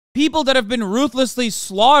people that have been ruthlessly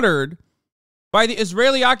slaughtered by the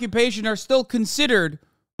Israeli occupation are still considered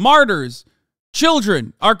martyrs.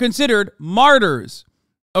 Children are considered martyrs,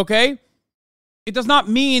 okay? It does not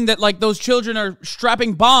mean that, like, those children are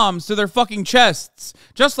strapping bombs to their fucking chests.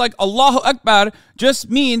 Just like Allahu Akbar just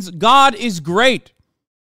means God is great.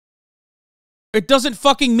 It doesn't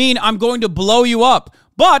fucking mean I'm going to blow you up.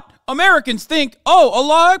 But Americans think, oh,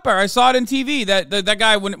 Allahu Akbar, I saw it on TV. That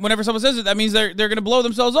guy, whenever someone says it, that means they're going to blow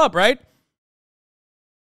themselves up, right?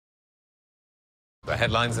 The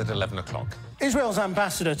headlines at 11 o'clock. Israel's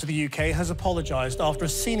ambassador to the UK has apologised after a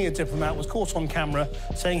senior diplomat was caught on camera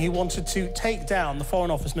saying he wanted to take down the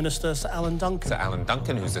Foreign Office Minister, Sir Alan Duncan. Sir Alan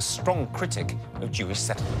Duncan, who's a strong critic of Jewish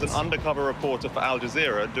settlements. An undercover reporter for Al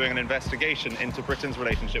Jazeera doing an investigation into Britain's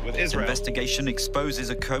relationship with Israel. This investigation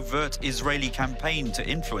exposes a covert Israeli campaign to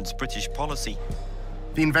influence British policy.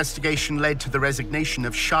 The investigation led to the resignation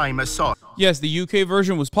of Shai Massoud. Yes, the UK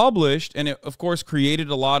version was published, and it, of course, created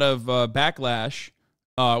a lot of backlash,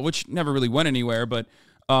 which never really went anywhere. But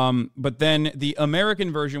then the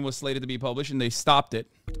American version was slated to be published, and they stopped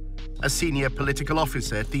it. A senior political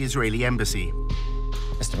officer at the Israeli embassy.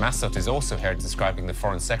 Mr. Massoud is also heard describing the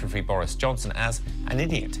Foreign Secretary Boris Johnson as an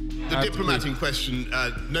idiot. The diplomat in question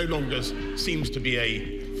no longer seems to be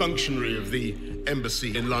a functionary of the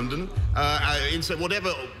embassy in London. So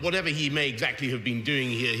whatever he may exactly have been doing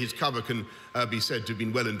here, his cover can be said to have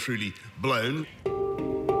been well and truly blown.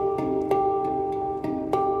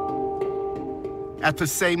 At the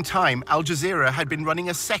same time, Al Jazeera had been running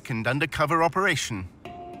a second undercover operation.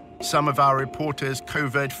 Some of our reporters'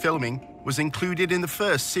 covert filming was included in the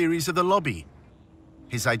first series of The Lobby.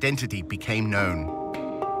 His identity became known.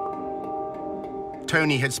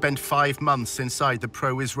 Tony had spent 5 months inside the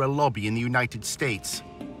pro-Israel lobby in the United States.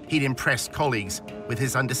 He'd impressed colleagues with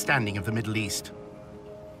his understanding of the Middle East.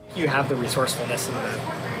 You have the resourcefulness and the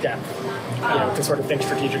depth, to sort of think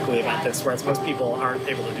strategically about this, whereas most people aren't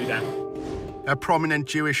able to do that. A prominent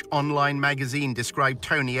Jewish online magazine described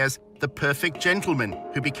Tony as the perfect gentleman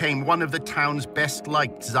who became one of the town's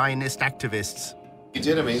best-liked Zionist activists. You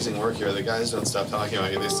did amazing work here. The guys don't stop talking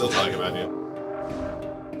about you. They still talk about you.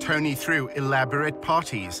 Tony threw elaborate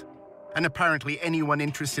parties, and apparently anyone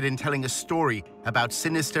interested in telling a story about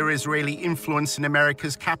sinister Israeli influence in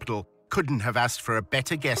America's capital couldn't have asked for a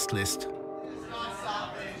better guest list.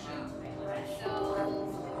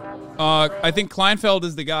 I think Kleinfeld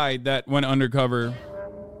is the guy that went undercover,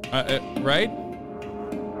 right?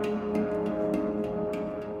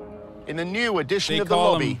 In a new edition of The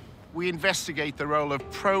Lobby, we investigate the role of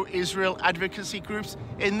pro-Israel advocacy groups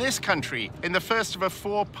in this country in the first of a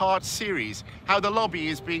 4-part series, how the lobby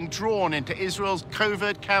is being drawn into Israel's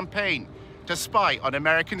covert campaign to spy on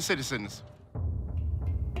American citizens.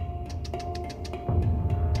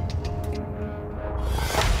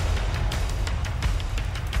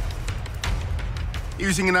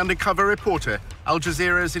 Using an undercover reporter, Al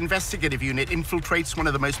Jazeera's investigative unit infiltrates one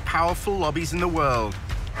of the most powerful lobbies in the world.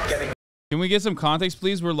 Can we get some context,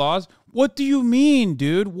 please? We're lost. What do you mean,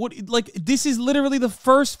 dude? What, like, this is literally the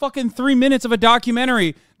first fucking 3 minutes of a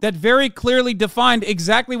documentary that very clearly defined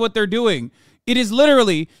exactly what they're doing. It is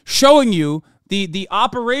literally showing you the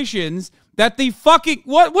operations that the fucking...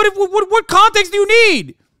 What context do you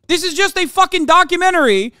need? This is just a fucking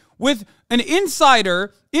documentary with an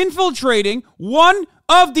insider infiltrating one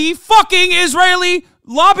of the fucking Israeli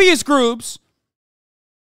lobbyist groups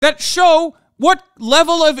that show what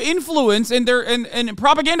level of influence and their and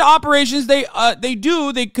propaganda operations they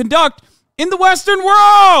conduct in the Western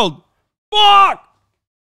world. Fuck!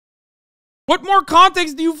 What more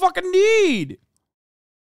context do you fucking need?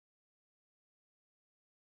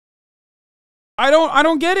 I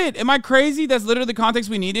don't get it. Am I crazy? That's literally the context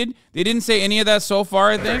we needed. They didn't say any of that so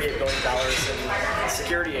far, I think. $38 billion in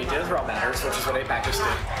security aid to Israel matters, which is what AIPAC just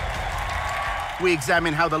did. We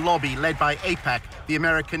examine how the lobby, led by AIPAC, the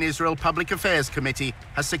American Israel Public Affairs Committee,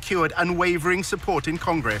 has secured unwavering support in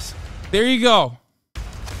Congress. There you go.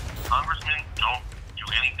 Congressmen don't do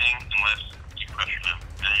anything unless you pressure them.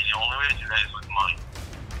 And the only way to do that is with money.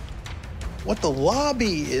 What the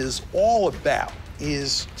lobby is all about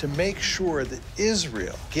is to make sure that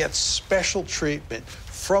Israel gets special treatment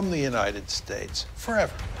from the United States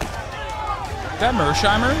forever. That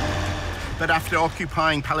Mersheimer? But after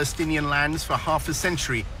occupying Palestinian lands for half a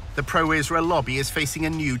century, the pro-Israel lobby is facing a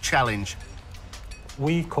new challenge.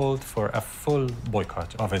 We called for a full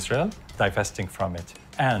boycott of Israel, divesting from it,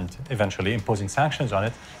 and eventually imposing sanctions on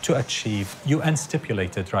it to achieve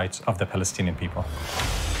UN-stipulated rights of the Palestinian people.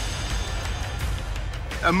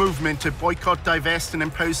 A movement to boycott, divest, and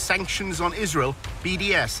impose sanctions on Israel,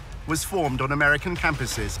 BDS, was formed on American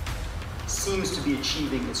campuses. seems to be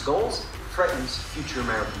achieving its goals, threatens future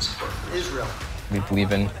American support for Israel. We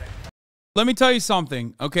believe in. Let me tell you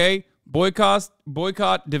something, okay? Boycott,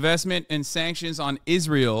 divestment, and sanctions on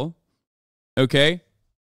Israel, okay?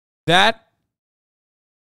 That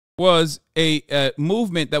was a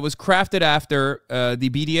movement that was crafted after the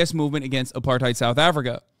BDS movement against apartheid South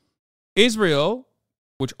Africa. Israel,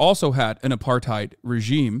 which also had an apartheid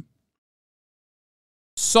regime,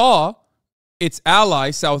 saw its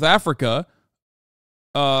ally, South Africa,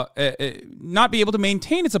 not be able to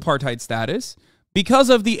maintain its apartheid status because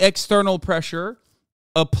of the external pressure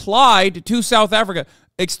applied to South Africa.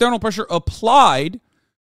 External pressure applied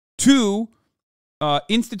to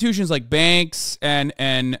institutions like banks and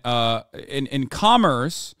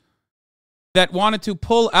commerce that wanted to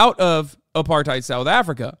pull out of apartheid South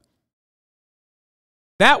Africa.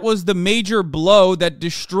 That was the major blow that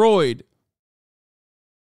destroyed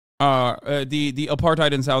the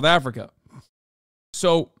apartheid in South Africa.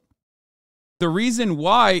 So the reason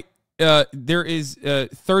why there is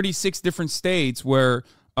 36 different states where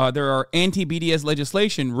there are anti-BDS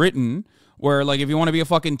legislation written, where, like, if you want to be a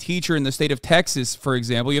fucking teacher in the state of Texas, for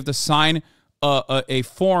example, you have to sign a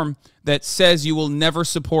form that says you will never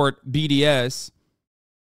support BDS,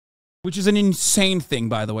 which is an insane thing,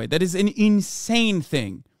 by the way. That is an insane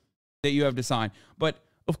thing that you have to sign. But,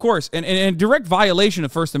 of course, and a direct violation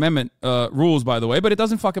of First Amendment rules, by the way, but it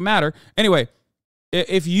doesn't fucking matter. Anyway,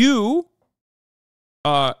 if you're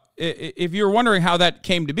wondering how that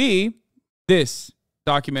came to be, this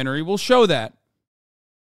documentary will show that.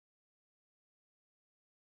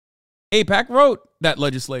 AIPAC wrote that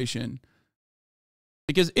legislation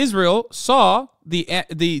because Israel saw the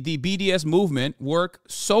BDS movement work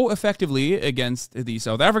so effectively against the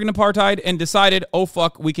South African apartheid and decided, oh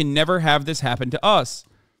fuck, we can never have this happen to us.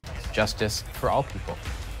 Justice for all people.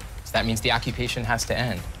 So that means the occupation has to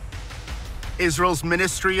end. Israel's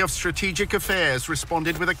Ministry of Strategic Affairs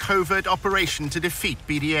responded with a covert operation to defeat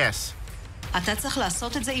BDS. אתה צריך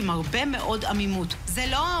לעשות את זה עם הרבה מאוד עמימות. זה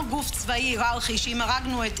לא גוף צבאי היררכי שאם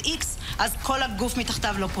הרגנו את X, אז כל הגוף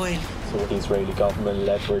מתחתיו לא פועל. So the Israeli government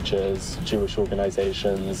leverages Jewish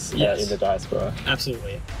organizations in the diaspora.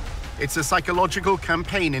 Absolutely. It's a psychological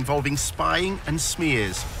campaign involving spying and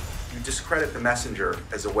smears. You discredit the messenger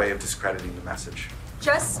as a way of discrediting the message.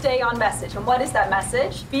 Just stay on message. And what is that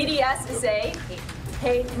message? BDS is a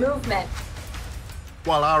hate movement.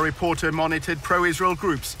 While our reporter monitored pro-Israel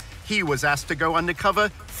groups, he was asked to go undercover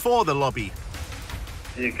for the lobby.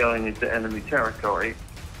 You're going into enemy territory.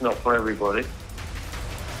 It's not for everybody.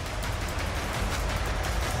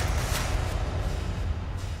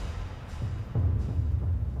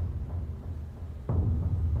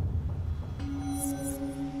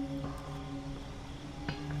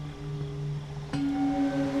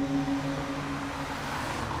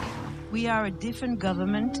 We are a different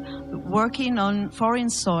government working on foreign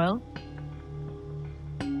soil,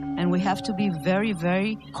 and we have to be very,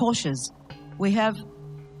 very cautious. We have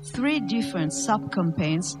 3 different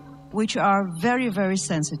sub-campaigns which are very, very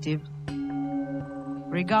sensitive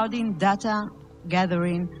regarding data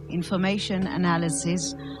gathering, information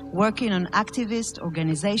analysis, working on activist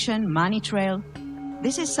organization, money trail.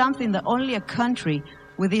 This is something that only a country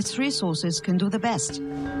with its resources can do the best.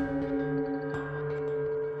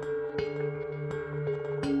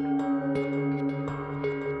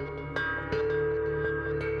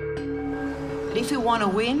 If we want to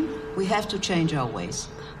win, we have to change our ways.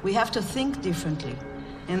 We have to think differently.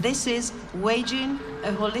 And this is waging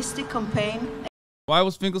a holistic campaign. Why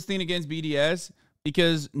was Finkelstein against BDS?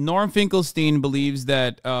 Because Norm Finkelstein believes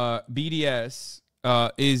that BDS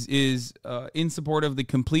is in support of the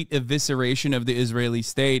complete evisceration of the Israeli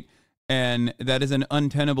state, and that is an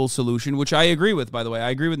untenable solution, which I agree with, by the way. I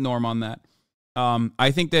agree with Norm on that. I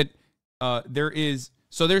think that there's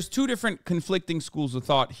 2 different conflicting schools of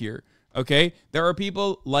thought here. Okay, there are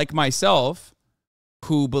people like myself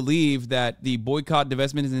who believe that the boycott,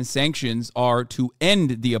 divestment, and sanctions are to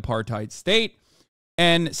end the apartheid state,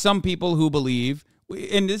 and some people who believe,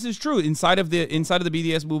 and this is true inside of the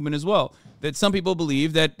BDS movement as well, that some people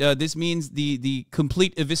believe that this means the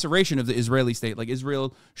complete evisceration of the Israeli state, like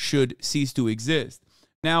Israel should cease to exist.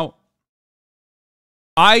 Now,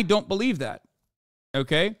 I don't believe that.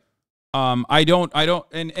 Okay. I don't,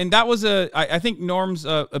 and that was I think Norm's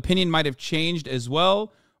opinion might have changed as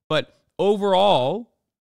well, but overall,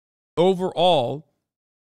 the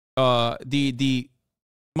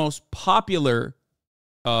most popular,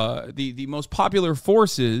 the most popular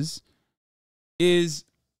forces is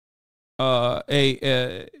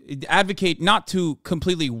advocate not to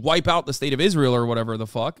completely wipe out the state of Israel or whatever the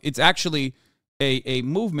fuck. It's actually a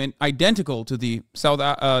movement identical to the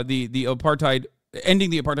the apartheid, ending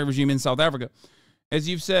the apartheid regime in South Africa. As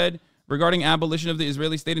you've said regarding abolition of the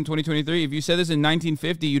Israeli state in 2023, if you said this in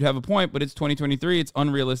 1950, you'd have a point, but it's 2023. It's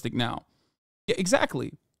unrealistic now. Yeah,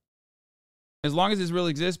 exactly. As long as Israel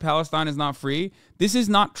exists, Palestine is not free. This is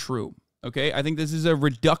not true, okay? I think this is a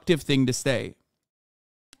reductive thing to say.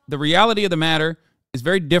 The reality of the matter is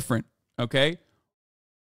very different, okay?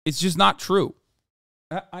 It's just not true.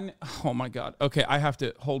 Oh, my God. Okay, I have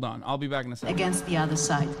to... Hold on. I'll be back in a second. Against the other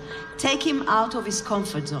side. Take him out of his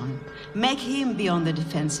comfort zone. Make him be on the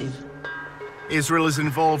defensive. Israel is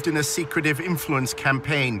involved in a secretive influence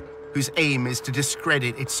campaign whose aim is to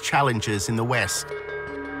discredit its challengers in the West.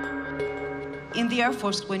 In the Air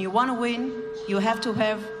Force, when you want to win, you have to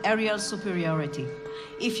have aerial superiority.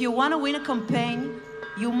 If you want to win a campaign,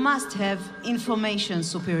 you must have information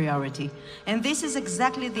superiority. And this is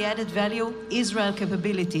exactly the added value Israel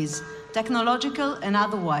capabilities, technological and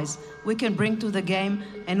otherwise, we can bring to the game,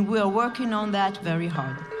 and we are working on that very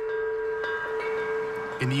hard.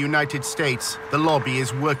 In the United States, the lobby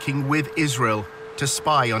is working with Israel to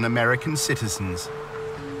spy on American citizens.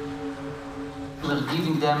 We're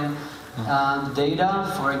giving them the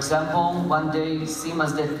data. For example, one day,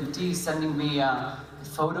 Sima's deputy sending me a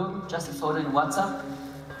photo, just a photo in WhatsApp.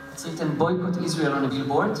 It's written, boycott Israel on a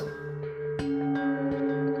billboard.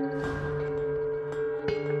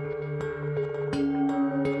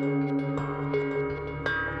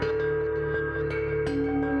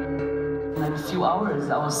 In a few hours,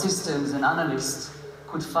 our systems and analysts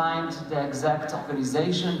could find the exact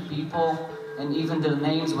organization, people, and even their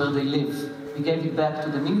names where they live. We gave it back to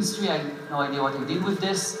the ministry. I have no idea what I did with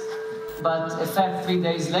this. But in fact, 3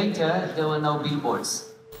 days later, there were no billboards.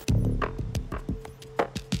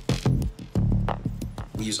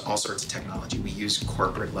 We use all sorts of technology. We use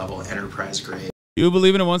corporate level, enterprise grade. You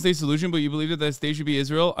believe in a one-state solution, but you believe that that state should be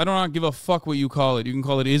Israel? I don't give a fuck what you call it. You can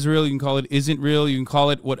call it Israel. You can call it isn't real. You can call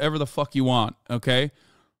it whatever the fuck you want, okay?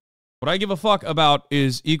 What I give a fuck about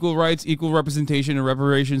is equal rights, equal representation, and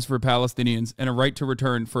reparations for Palestinians, and a right to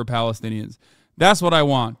return for Palestinians. That's what I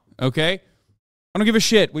want, okay? I don't give a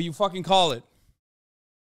shit what you fucking call it.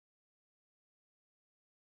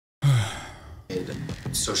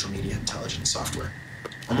 Social media intelligence software.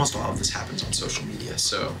 Almost all of this happens on social media,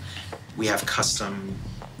 so we have custom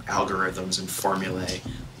algorithms and formulae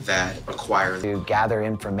that acquire... To gather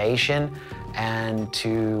information and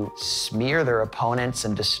to smear their opponents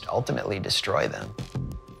and just ultimately destroy them.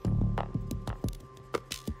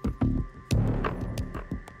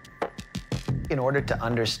 In order to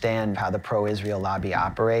understand how the pro-Israel lobby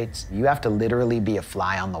operates, you have to literally be a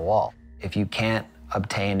fly on the wall. If you can't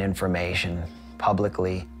obtain information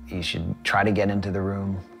publicly, you should try to get into the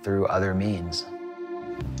room through other means.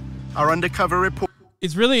 Our undercover report...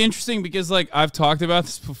 It's really interesting because, like, I've talked about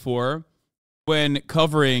this before when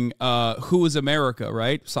covering Who is America,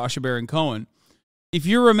 right? Sacha Baron Cohen. If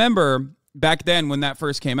you remember back then when that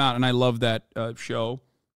first came out, and I love that show,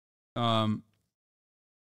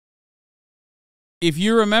 if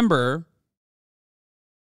you remember,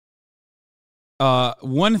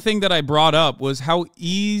 one thing that I brought up was how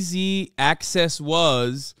easy access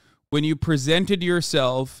was when you presented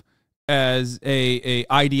yourself as a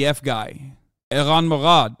IDF guy, Iran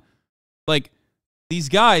Morad. Like, these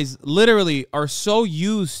guys literally are so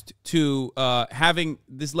used to having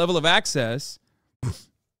this level of access.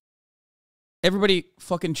 Everybody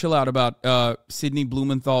fucking chill out about Sidney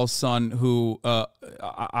Blumenthal's son, who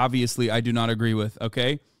obviously I do not agree with,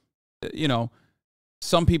 okay? You know,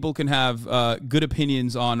 some people can have good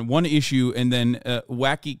opinions on one issue and then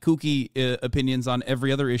wacky, kooky opinions on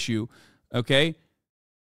every other issue, okay?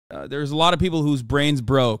 There's a lot of people whose brains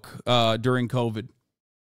broke during COVID.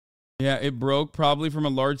 Yeah, it broke probably from a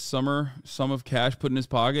large sum of cash put in his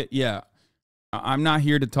pocket. Yeah, I'm not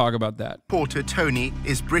here to talk about that. Reporter Tony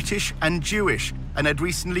is British and Jewish and had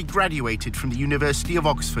recently graduated from the University of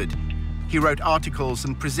Oxford. He wrote articles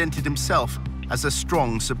and presented himself as a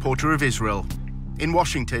strong supporter of Israel. In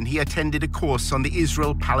Washington, he attended a course on the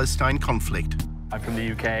Israel-Palestine conflict. I'm from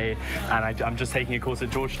the UK, and I'm just taking a course at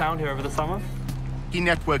Georgetown here over the summer. He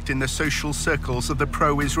networked in the social circles of the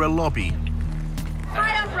pro-Israel lobby.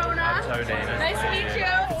 Hi, I'm Rona. I'm Tony. Nice to meet you.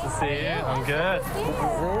 Good to see you. I'm good. Good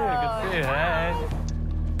to see you. Hey.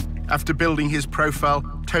 After building his profile,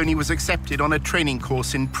 Tony was accepted on a training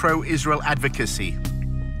course in pro-Israel advocacy.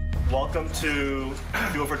 Welcome to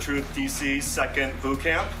Fuel for Truth DC's second boot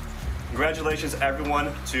camp. Congratulations,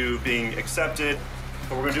 everyone, to being accepted.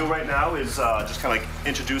 What we're going to do right now is just kind of like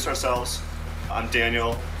introduce ourselves. I'm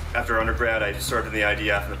Daniel. After undergrad, I served in the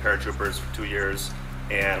IDF and the paratroopers for 2 years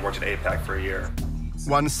and worked at APAC for a year.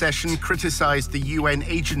 One session criticized the UN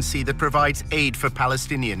agency that provides aid for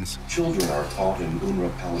Palestinians. Children are taught in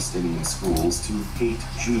UNRWA Palestinian schools to hate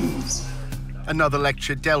Jews. Another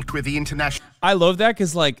lecture dealt with the international... I love that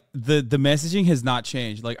because, like, the messaging has not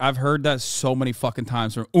changed. Like, I've heard that so many fucking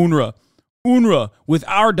times from UNRWA. UNRWA, with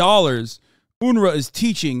our dollars, UNRWA is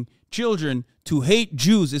teaching children to hate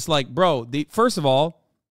Jews. It's like, bro, first of all,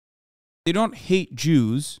 they don't hate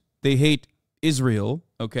Jews. They hate Israel,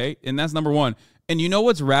 okay? And that's number one. And you know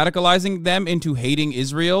what's radicalizing them into hating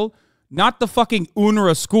Israel? Not the fucking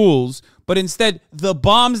UNRWA schools, but instead the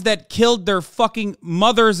bombs that killed their fucking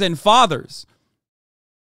mothers and fathers.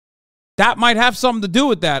 That might have something to do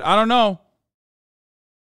with that. I don't know.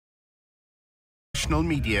 National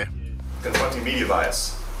media. Confronting media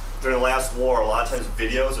bias. During the last war, a lot of times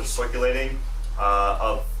videos are circulating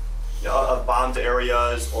of bombed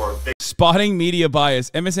areas or spotting media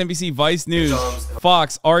bias. MSNBC, Vice News,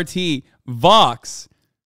 Fox, RT, Vox.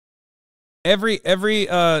 Every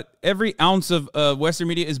ounce of Western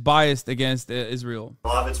media is biased against Israel. A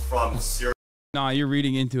lot of it's from Syria. Nah, you're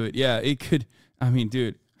reading into it. Yeah, it could. I mean,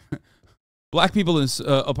 dude, black people in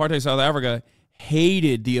apartheid South Africa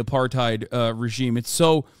hated the apartheid regime. It's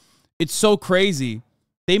so crazy.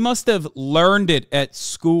 They must have learned it at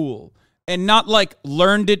school and not like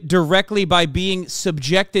learned it directly by being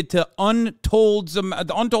subjected to untold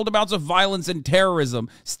amounts of violence and terrorism,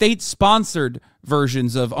 state-sponsored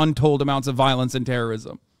versions of untold amounts of violence and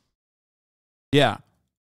terrorism. Yeah.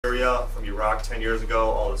 Syria, from Iraq 10 years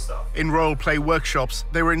ago, all this stuff. In role-play workshops,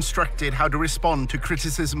 they were instructed how to respond to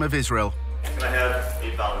criticism of Israel. Can I have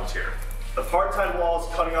a volunteer? Apartheid walls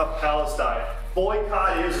cutting off Palestine.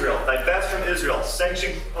 Boycott Israel. Divest from Israel.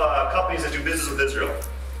 Sanction companies that do business with Israel.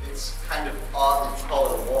 It's kind of odd that you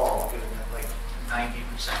call it a wall, given that like 90%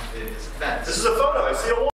 of it is a fence. This is a photo. I see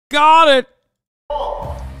a wall. Got it.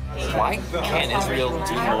 Why can't Israel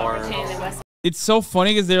do more? It's so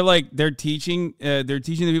funny because they're teaching the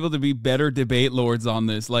people to be better debate lords on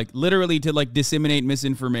this, like literally to like disseminate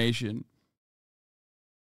misinformation.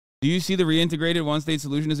 Do you see the reintegrated one-state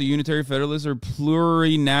solution as a unitary federalist or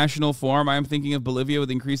plurinational form? I am thinking of Bolivia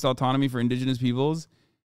with increased autonomy for indigenous peoples.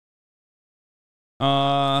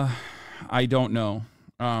 I don't know.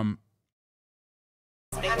 I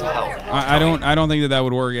don't think that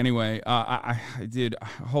would work anyway. Dude,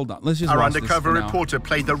 hold on. Let's just Our watch undercover this reporter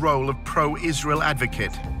played the role of pro-Israel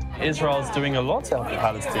advocate. Israel is doing a lot to help the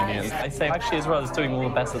Palestinians. I say actually Israel is doing all the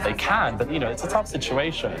best that they can, but you know, it's a tough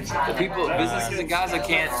situation. The businesses in Gaza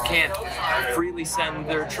can't freely send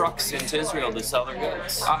their trucks into Israel to sell their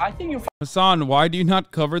goods. I think you. Hasan, why do you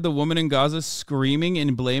not cover the woman in Gaza screaming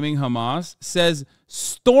and blaming Hamas? Says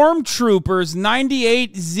Stormtroopers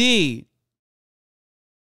 98Z.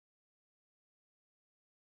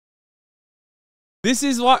 This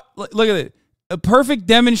is what, look at it. A perfect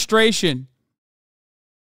demonstration.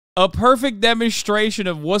 A perfect demonstration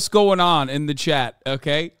of what's going on in the chat,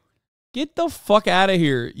 okay? Get the fuck out of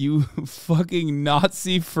here, you fucking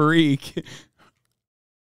Nazi freak.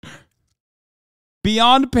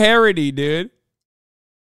 Beyond parody, dude.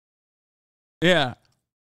 Yeah.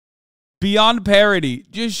 Beyond parody.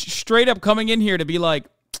 Just straight up coming in here to be like,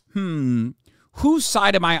 whose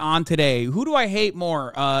side am I on today? Who do I hate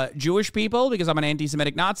more? Jewish people because I'm an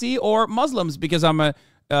anti-Semitic Nazi, or Muslims because I'm a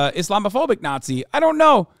Islamophobic Nazi? I don't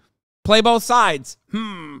know. Play both sides.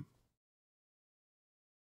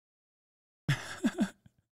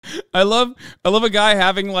 I love a guy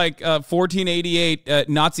having like 1488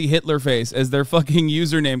 Nazi Hitler face as their fucking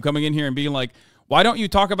username, coming in here and being like, why don't you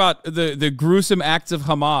talk about the gruesome acts of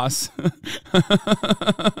Hamas?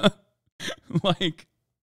 Like,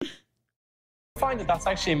 I find that that's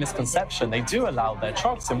actually a misconception. They do allow their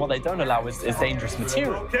trucks, and what they don't allow is dangerous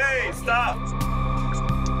material. Okay, stop.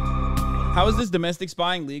 How is this domestic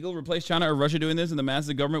spying legal? Replace China or Russia doing this and the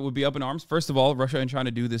massive government would be up in arms? First of all, Russia and China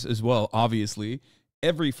do this as well, obviously.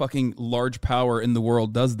 Every fucking large power in the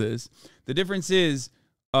world does this. The difference is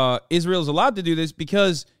Israel's allowed to do this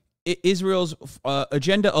because Israel's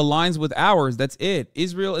agenda aligns with ours. That's it.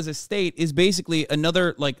 Israel as a state is basically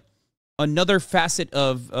another facet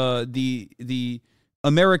of the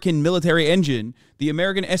American military engine, the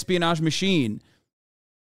American espionage machine.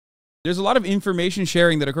 There's a lot of information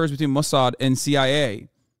sharing that occurs between Mossad and CIA,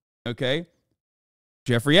 okay?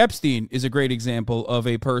 Jeffrey Epstein is a great example of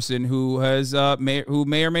a person who has who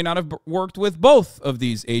may or may not have worked with both of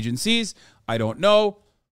these agencies. I don't know.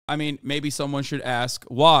 I mean, maybe someone should ask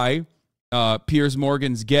why Piers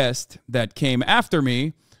Morgan's guest that came after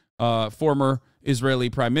me, former Israeli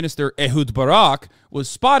Prime Minister Ehud Barak, was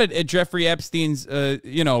spotted at Jeffrey Epstein's,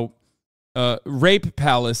 rape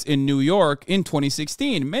palace in New York in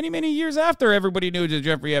 2016, many, many years after everybody knew that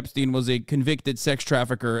Jeffrey Epstein was a convicted sex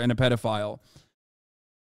trafficker and a pedophile.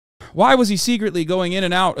 Why was he secretly going in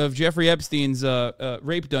and out of Jeffrey Epstein's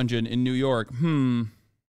rape dungeon in New York?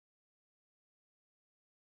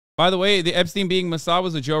 By the way, the Epstein being Mossad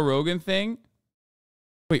was a Joe Rogan thing.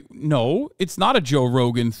 Wait, no, it's not a Joe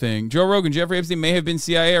Rogan thing. Joe Rogan, Jeffrey Epstein may have been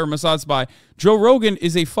CIA or Mossad spy. Joe Rogan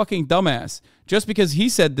is a fucking dumbass. Just because he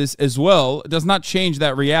said this as well does not change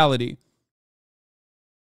that reality.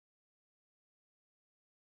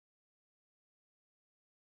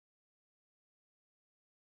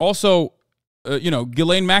 Also,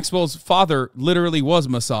 Ghislaine Maxwell's father literally was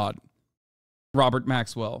Mossad, Robert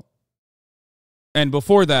Maxwell. And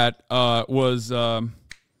before that was,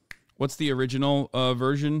 what's the original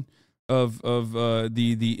version of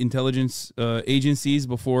the intelligence agencies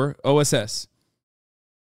before? OSS.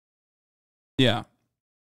 Yeah.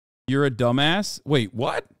 You're a dumbass? Wait,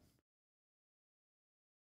 what?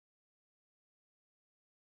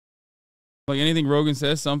 Like anything Rogan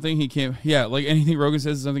says, something he came... Yeah, like anything Rogan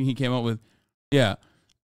says is something he came up with. Yeah.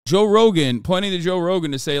 Joe Rogan, pointing to Joe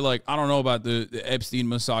Rogan to say, like, I don't know about the Epstein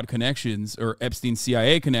Mossad connections or Epstein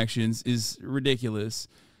CIA connections is ridiculous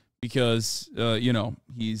because,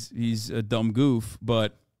 he's a dumb goof.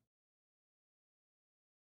 But,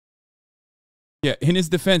 yeah, in his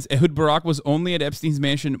defense, Ehud Barak was only at Epstein's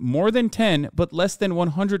mansion more than 10, but less than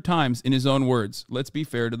 100 times in his own words. Let's be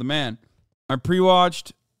fair to the man. I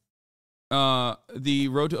pre-watched the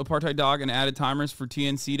Road to Apartheid doc and added timers for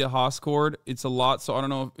TNC to Hoscord. It's a lot, so I don't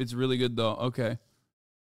know if it's really good though. Okay.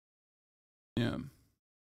 Yeah.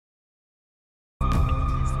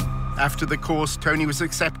 After the course, Tony was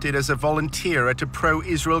accepted as a volunteer at a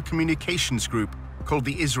pro-Israel communications group called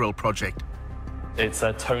the Israel Project. It's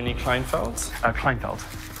Tony Kleinfeld. Kleinfeld.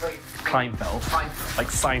 Like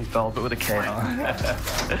Seinfeld, but with a K.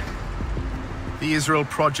 The Israel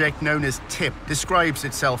Project, known as TIP, describes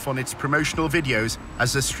itself on its promotional videos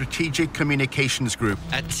as a strategic communications group.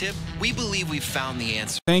 At TIP, we believe we've found the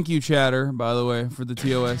answer. Thank you, Chatter, by the way, for the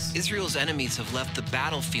TOS. Israel's enemies have left the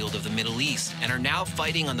battlefield of the Middle East and are now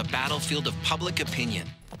fighting on the battlefield of public opinion.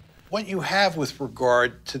 What you have with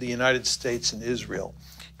regard to the United States and Israel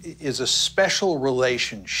is a special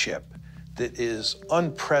relationship that is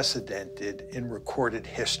unprecedented in recorded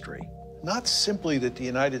history. Not simply that the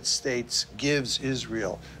United States gives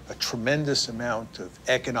Israel a tremendous amount of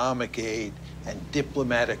economic aid and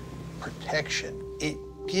diplomatic protection. It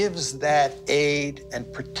gives that aid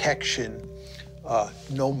and protection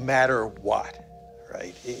no matter what,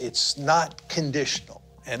 right? It's not conditional.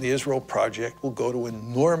 And the Israel Project will go to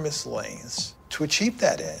enormous lengths to achieve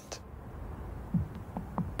that end.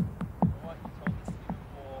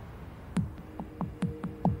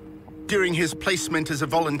 During his placement as a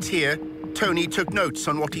volunteer, Tony took notes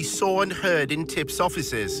on what he saw and heard in TIP's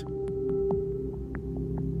offices.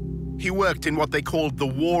 He worked in what they called the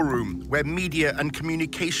war room, where media and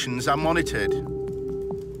communications are monitored.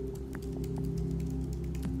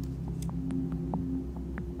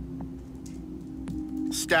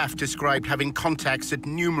 Staff described having contacts at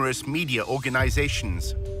numerous media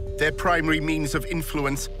organizations. Their primary means of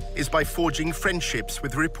influence is by forging friendships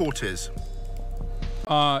with reporters.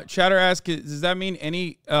 Chatter asks, does that mean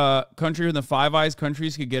any country in the Five Eyes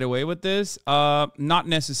countries could get away with this? Not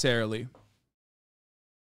necessarily.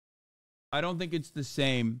 I don't think it's the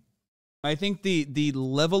same. I think the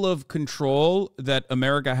level of control that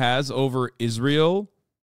America has over Israel,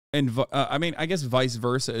 and I mean, I guess vice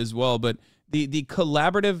versa as well, but the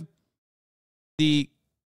collaborative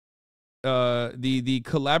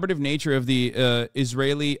collaborative nature of the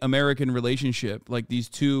Israeli-American relationship, like these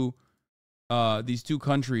two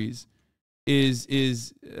countries,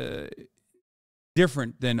 is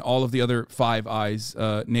different than all of the other Five Eyes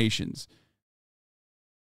nations.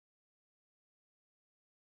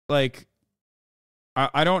 Like,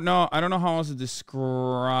 I don't know how else to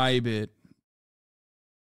describe it.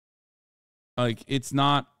 Like, it's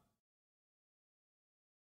not.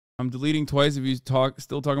 I'm deleting Twice if you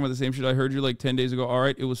still talking about the same shit I heard you like 10 days ago. All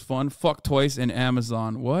right, it was fun. Fuck Twice and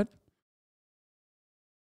Amazon. What?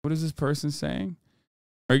 What is this person saying?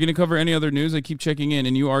 Are you going to cover any other news? I keep checking in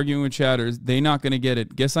and you arguing with chatters. They not going to get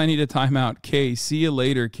it. Guess I need a timeout. K, see you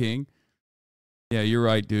later, King. Yeah, you're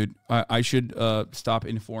right, dude. I should stop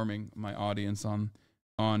informing my audience on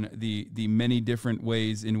the many different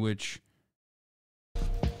ways in which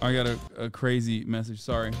I got a crazy message.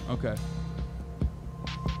 Sorry. Okay.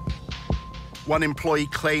 One employee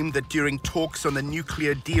claimed that during talks on the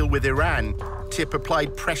nuclear deal with Iran, TIP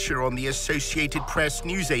applied pressure on the Associated Press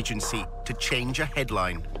news agency to change a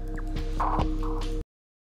headline.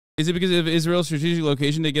 Is it because of Israel's strategic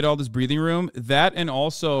location they get all this breathing room? That, and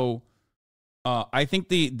also, I think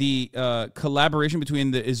the collaboration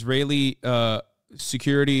between the Israeli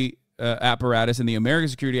security apparatus and the American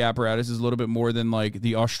security apparatus is a little bit more than like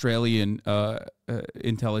the Australian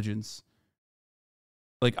intelligence.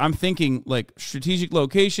 Like, I'm thinking like strategic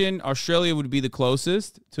location, Australia would be the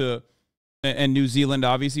closest to, and New Zealand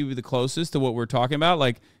obviously would be the closest to what we're talking about.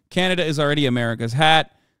 Like, Canada is already America's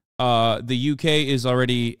hat. The UK is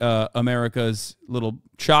already America's little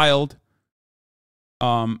child.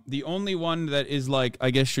 The only one that is like,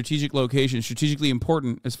 I guess, strategically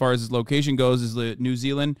important as far as its location goes is the New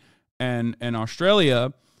Zealand and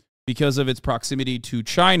Australia because of its proximity to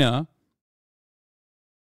China.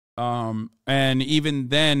 And even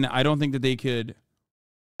then, I don't think that they could,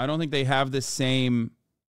 I don't think they have the same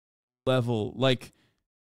level. Like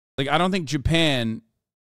I don't think Japan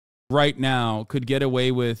right now could get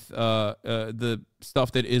away with the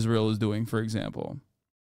stuff that Israel is doing, for example.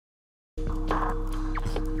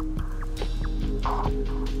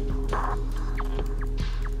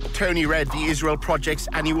 Tony read the Israel Project's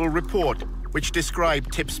annual report, which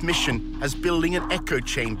described TIP's mission as building an echo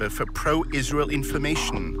chamber for pro-Israel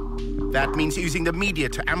information. That means using the media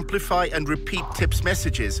to amplify and repeat TIP's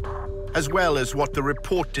messages, as well as what the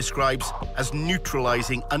report describes as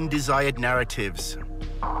neutralizing undesired narratives.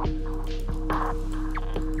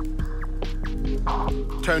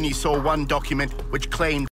 Tony saw one document which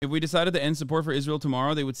claimed if we decided to end support for Israel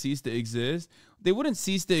tomorrow, they would cease to exist. They wouldn't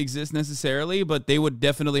cease to exist necessarily, but they would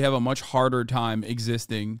definitely have a much harder time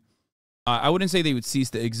existing. I wouldn't say they would cease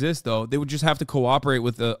to exist, though. They would just have to cooperate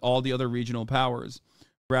with all the other regional powers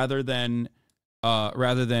rather than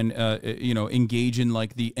you know, engage in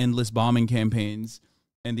like the endless bombing campaigns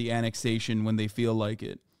and the annexation when they feel like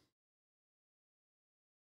it.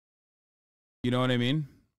 You know what I mean?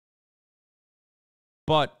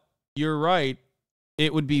 But you're right.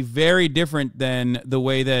 It would be very different than the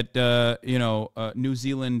way that you know, New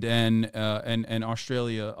Zealand and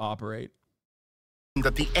Australia operate.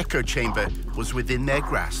 That the echo chamber was within their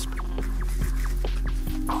grasp.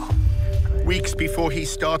 Weeks before he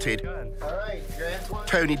started,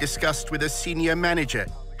 Tony discussed with a senior manager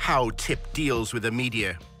how TIP deals with the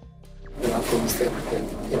media. There are things that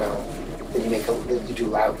you know, that you do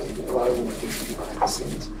loudly. A lot of them are things you do behind the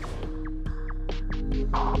scenes.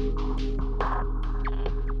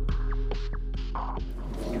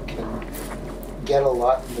 You can get a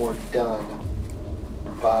lot more done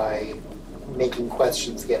by making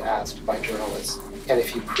questions get asked by journalists. And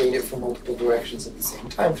if you create it from multiple directions at the same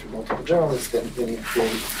time through multiple journalists, then you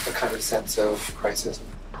create a kind of sense of crisis.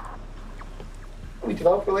 We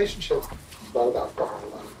develop relationships with a lot of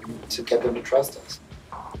alcohol, to get them to trust us.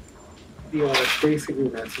 The basically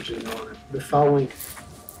messaging on the following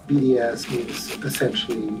BDS is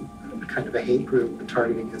essentially kind of a hate group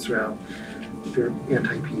targeting Israel. They're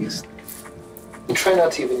anti-peace. We try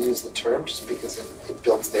not to even use the term just because it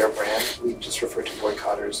builds their brand. We just refer to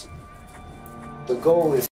boycotters. The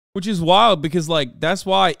goal is... Which is wild because, like, that's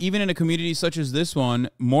why even in a community such as this one,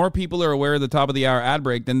 more people are aware of the top of the hour ad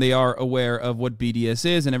break than they are aware of what BDS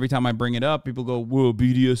is. And every time I bring it up, people go, whoa,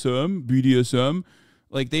 BDSM, BDSM.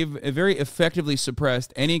 Like, they've very effectively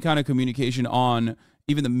suppressed any kind of communication on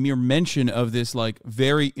even the mere mention of this, like,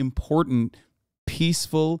 very important,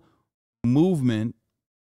 peaceful movement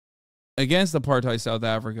against apartheid South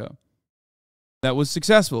Africa that was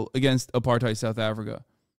successful against apartheid South Africa.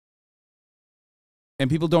 And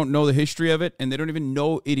people don't know the history of it, and they don't even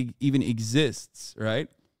know it even exists, right?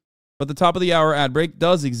 But the top of the hour ad break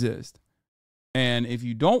does exist. And if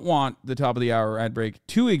you don't want the top of the hour ad break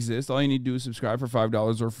to exist, all you need to do is subscribe for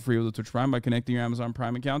 $5 or for free with the Twitch Prime by connecting your Amazon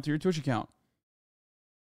Prime account to your Twitch account.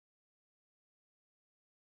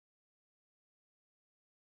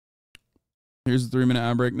 Here's the 3-minute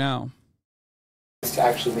ad break now. To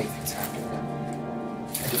actually make things happen now.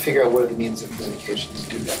 And to figure out what are the means of communication to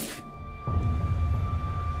do that.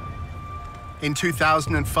 In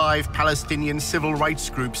 2005, Palestinian civil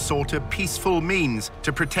rights groups sought a peaceful means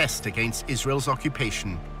to protest against Israel's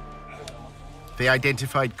occupation. They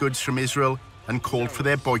identified goods from Israel and called for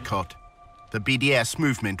their boycott. The BDS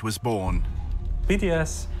movement was born.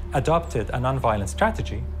 BDS adopted a nonviolent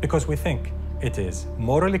strategy because we think it is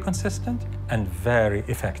morally consistent and very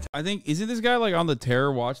effective. I think, isn't this guy like on the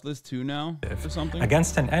terror watch list too now or something?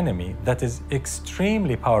 Against an enemy that is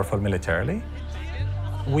extremely powerful militarily,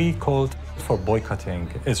 we called for boycotting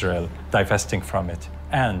Israel, divesting from it,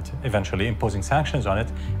 and eventually imposing sanctions on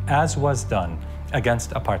it, as was done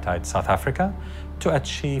against apartheid South Africa, to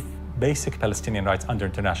achieve basic Palestinian rights under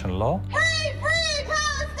international law. Hey, free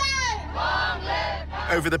Palestine! Long live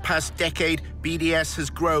Over the past decade, BDS has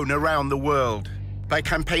grown around the world. By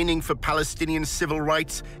campaigning for Palestinian civil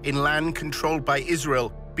rights in land controlled by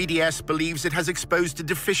Israel, BDS believes it has exposed a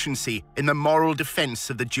deficiency in the moral defense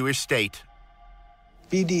of the Jewish state.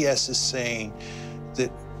 BDS is saying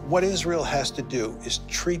that what Israel has to do is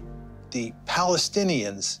treat the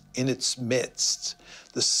Palestinians in its midst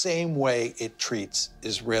the same way it treats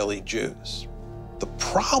Israeli Jews. The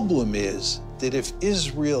problem is that if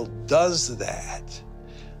Israel does that,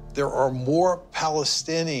 there are more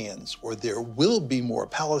Palestinians, or there will be more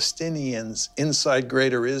Palestinians inside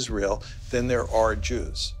Greater Israel than there are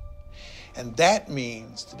Jews. And that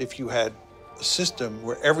means that if you had a system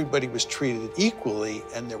where everybody was treated equally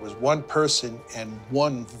and there was one person and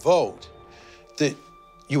one vote, that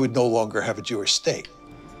you would no longer have a Jewish state.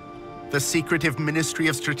 The secretive Ministry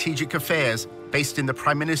of Strategic Affairs, based in the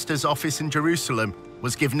Prime Minister's office in Jerusalem,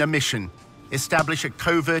 was given a mission: establish a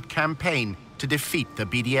covert campaign to defeat the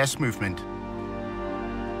BDS movement.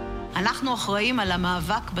 אנחנו אחראים על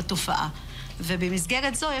המאבק בתופעה,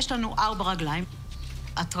 ובמסגרת זו יש לנו 4 רגליים: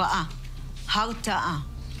 התראה, הרתעה,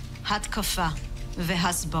 התקפה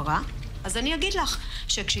והסברה. אז אני אגיד לך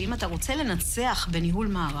שכשאם אתה רוצה לנצח בניהול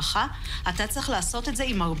מערכה, אתה צריך לעשות את זה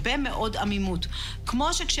עם הרבה מאוד עמימות.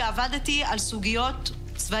 כמו שכשעבדתי על סוגיות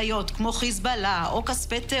צבאיות, כמו חיזבאללה, או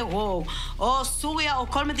כספי טרור, או סוריה, או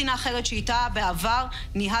כל מדינה אחרת שאיתה בעבר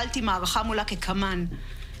ניהלתי מערכה מולה כקמן.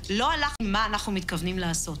 לא הלך מה אנחנו מתכוונים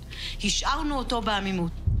לעשות. השארנו אותו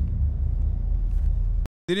בעמימות.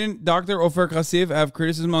 Didn't Dr. Ofer Kassiv have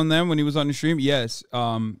criticism on them when he was on the stream? Yes.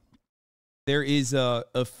 There is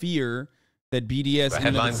a fear that BDS in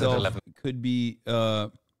and of itself could be...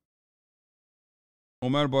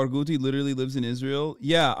 Omar Barghouti literally lives in Israel.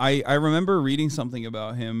 Yeah, I remember reading something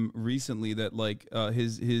about him recently that like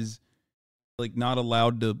his like not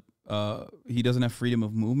allowed to he doesn't have freedom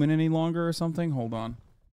of movement any longer or something. Hold on.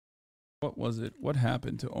 What was it? What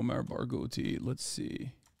happened to Omar Barghouti? Let's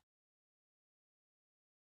see.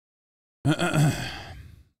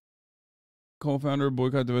 Co-founder of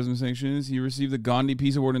Boycott, Divestment, Sanctions. He received the Gandhi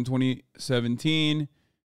Peace Award in 2017.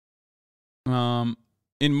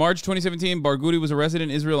 In March 2017, Barghouti was arrested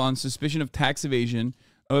in Israel on suspicion of tax evasion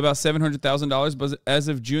of about $700,000, but as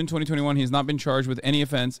of June 2021, he has not been charged with any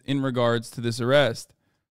offense in regards to this arrest.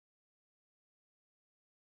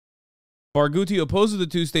 Barghouti opposes the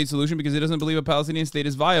two-state solution because he doesn't believe a Palestinian state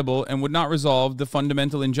is viable and would not resolve the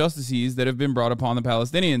fundamental injustices that have been brought upon the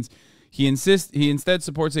Palestinians. He instead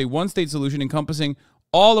supports a one-state solution encompassing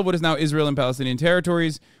all of what is now Israel and Palestinian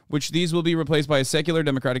territories, which these will be replaced by a secular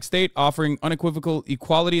democratic state offering unequivocal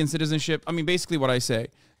equality and citizenship. I mean, basically what I say.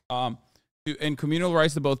 And communal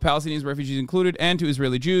rights to both Palestinians, refugees included, and to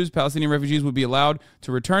Israeli Jews. Palestinian refugees would be allowed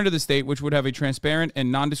to return to the state, which would have a transparent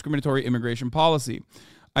and non-discriminatory immigration policy.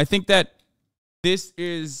 I think that this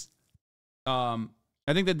is,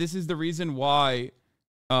 the reason why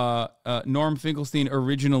Norm Finkelstein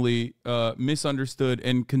originally misunderstood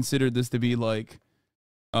and considered this to be like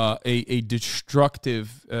a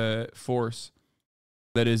destructive force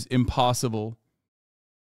that is impossible.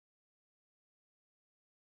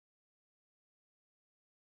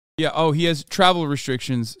 Yeah, oh, he has travel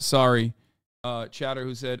restrictions. Sorry. Chatter,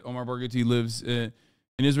 who said Omar Barghouti lives in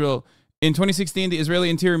Israel. In 2016, the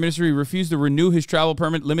Israeli Interior Ministry refused to renew his travel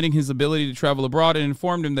permit, limiting his ability to travel abroad, and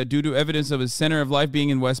informed him that due to evidence of his center of life being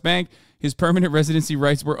in West Bank, his permanent residency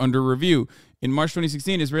rights were under review. In March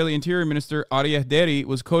 2016, Israeli Interior Minister Arieh Deri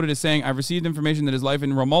was quoted as saying, "I've received information that his life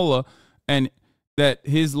in Ramallah and that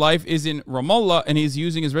his life is in Ramallah, and he's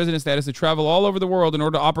using his resident status to travel all over the world in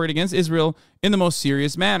order to operate against Israel in the most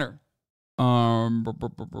serious manner."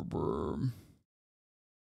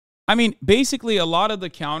 I mean, basically, a lot of the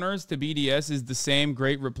counters to BDS is the same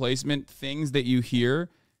great replacement things that you hear,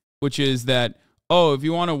 which is that, oh, if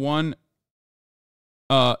you want a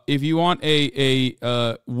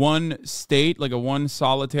one state, like a one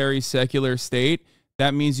solitary secular state,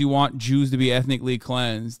 that means you want Jews to be ethnically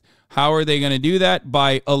cleansed. How are they going to do that?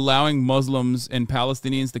 By allowing Muslims and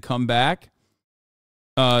Palestinians to come back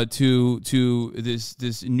to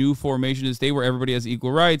this new formation of the state where everybody has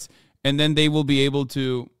equal rights, and then they will be able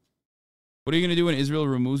to. What are you going to do when Israel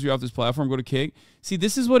removes you off this platform? Go to cake? See,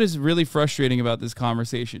 this is what is really frustrating about this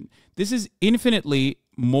conversation. This is infinitely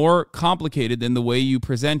more complicated than the way you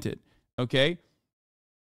present it, okay?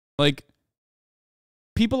 Like,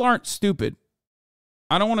 people aren't stupid.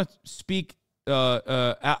 I don't want to speak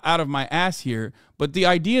out of my ass here, but the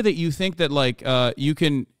idea that you think that, like, you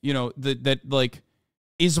can, you know, that like,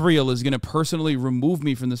 Israel is going to personally remove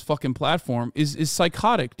me from this fucking platform is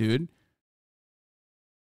psychotic, dude.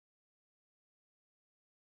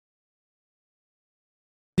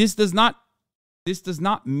 This does not this does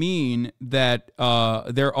not mean that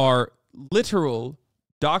there are literal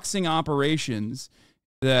doxing operations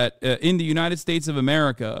that in the United States of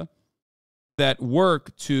America that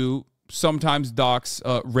work to sometimes dox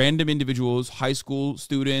random individuals, high school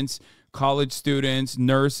students, college students,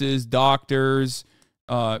 nurses, doctors,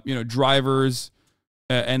 drivers,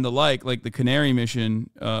 and the like the Canary Mission,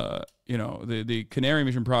 the Canary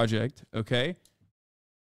Mission project. Okay,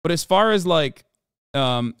 but as far as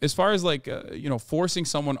forcing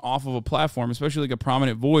someone off of a platform, especially like a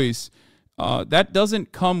prominent voice, that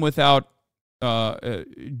doesn't come without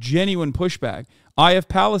genuine pushback. Eye of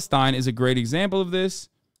Palestine is a great example of this.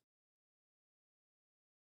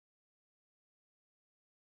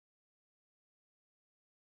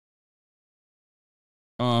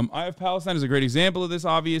 Eye of Palestine is a great example of this,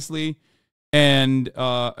 obviously. And,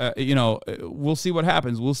 we'll see what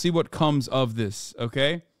happens. We'll see what comes of this,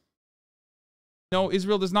 okay? No,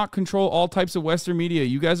 Israel does not control all types of Western media.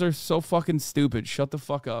 You guys are so fucking stupid. Shut the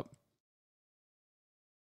fuck up.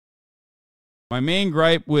 My main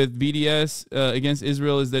gripe with BDS against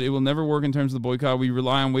Israel is that it will never work in terms of the boycott. We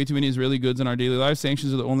rely on way too many Israeli goods in our daily lives.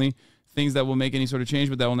 Sanctions are the only things that will make any sort of change,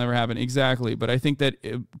 but that will never happen. Exactly. But I think that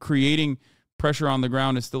creating pressure on the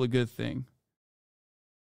ground is still a good thing.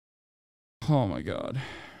 Oh my God.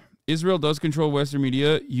 Israel does control Western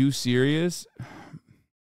media. You serious?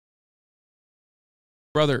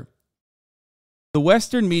 Brother, the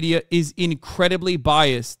Western media is incredibly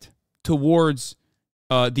biased towards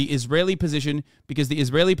the Israeli position because the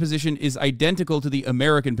Israeli position is identical to the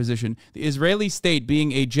American position. The Israeli state,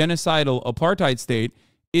 being a genocidal apartheid state,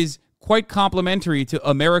 is quite complementary to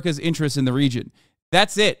America's interests in the region.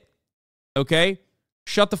 That's it. Okay?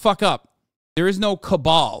 Shut the fuck up. There is no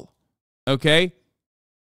cabal. Okay?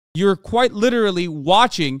 You're quite literally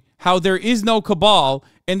watching how there is no cabal,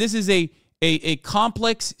 and this is a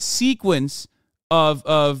complex sequence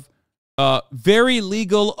of very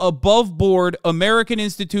legal, above-board American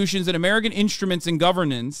institutions and American instruments and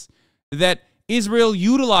governance that Israel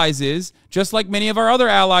utilizes, just like many of our other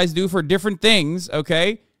allies do for different things,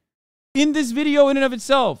 okay? In this video in and of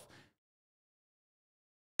itself.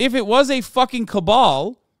 If it was a fucking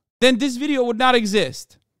cabal, then this video would not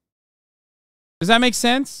exist. Does that make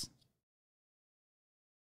sense?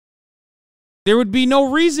 There would be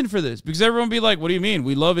no reason for this because everyone would be like, what do you mean?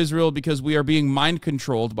 We love Israel because we are being mind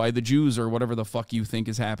controlled by the Jews or whatever the fuck you think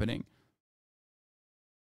is happening.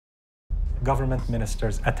 Government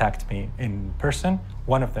ministers attacked me in person.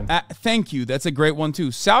 One of them. Thank you. That's a great one too.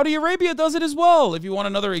 Saudi Arabia does it as well, if you want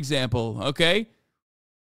another example, okay?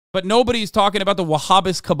 But nobody's talking about the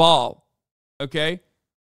Wahhabist cabal, okay?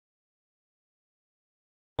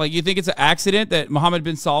 Like, you think it's an accident that Mohammed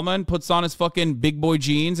bin Salman puts on his fucking big boy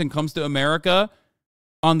jeans and comes to America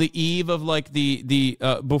on the eve of like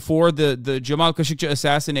before the Jamal Khashoggi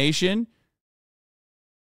assassination,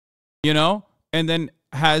 and then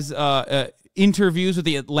has interviews with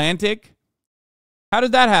The Atlantic? How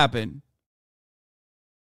did that happen?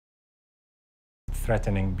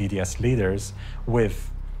 Threatening BDS leaders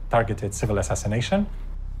with targeted civil assassination,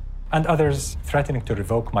 and others threatening to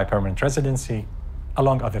revoke my permanent residency,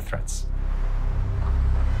 along other threats.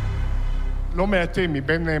 לא מעטים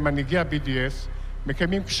מבין מנהיגי ה-BDS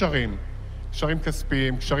מקיימים קשרים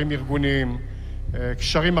כספיים, קשרים ארגוניים,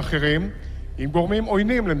 קשרים אחרים, עם גורמים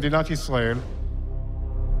עוינים למדינת ישראל.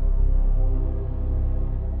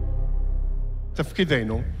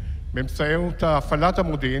 תפקידנו, באמצעות הפעלת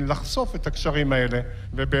המודיעין, לחשוף את הקשרים האלה,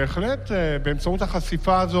 ובהחלט באמצעות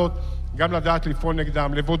החשיפה הזאת, גם לדעת לפעול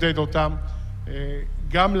נגדם, לבודד אותם,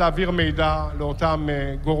 גם להעביר מידע לאותם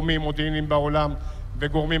גורמים מודיעיניים בעולם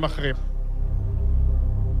וגורמים אחרים.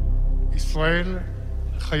 ישראל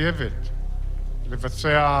חייבת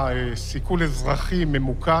לבצע סיכול אזרחי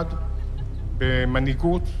ממוקד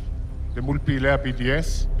במנהיגות ומול פעילי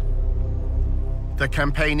ה-BDS. The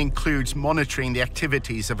campaign includes monitoring the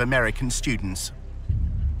activities of American students.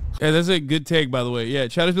 Yeah, that's a good take, by the way. Yeah,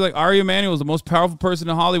 chatters be like, Ari Emanuel is the most powerful person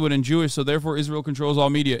in Hollywood and Jewish, so therefore Israel controls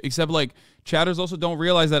all media. Except, like, chatters also don't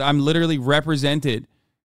realize that I'm literally represented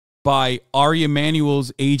by Ari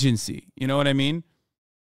Emanuel's agency. You know what I mean?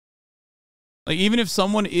 Like, even if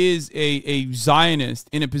someone is a Zionist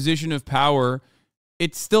in a position of power,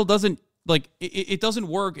 it still doesn't, like, it doesn't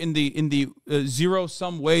work in the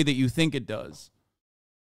zero-sum way that you think it does.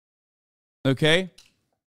 Okay?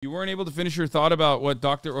 You weren't able to finish your thought about what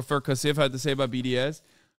Dr. Ofer Kassif had to say about BDS.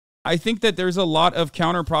 I think that there's a lot of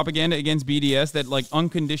counter propaganda against BDS that like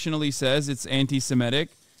unconditionally says it's anti-Semitic.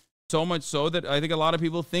 So much so that I think a lot of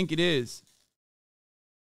people think it is.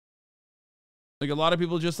 Like a lot of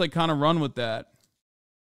people just like kind of run with that.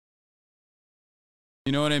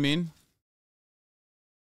 You know what I mean?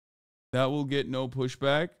 That will get no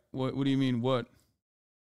pushback. What do you mean, what?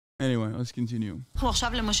 Anyway, let's continue. אנחנו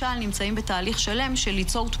עכשיו למשל נמצאים בתהליך שלם של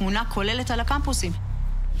ליצור תמונה כוללת על הקמפוסים.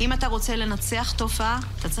 אם אתה רוצה לנצח תופעה,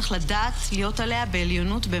 אתה צריך לדעת להיות עליה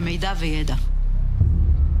בעליונות במידע וידע.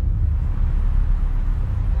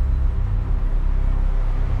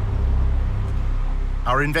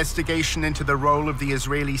 Our investigation into the role of the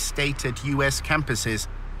Israeli state at US campuses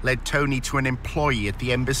led Tony to an employee at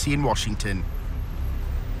the embassy in Washington.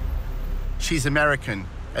 She's American,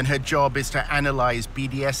 and her job is to analyze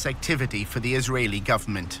BDS activity for the Israeli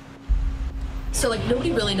government. So like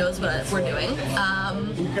nobody really knows what we're doing,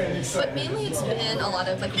 but mainly it's been a lot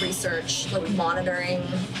of like research, like monitoring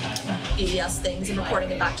BDS things and reporting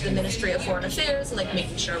it back to the Ministry of Foreign Affairs and like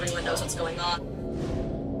making sure everyone knows what's going on.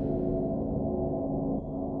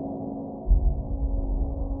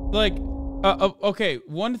 Like, okay,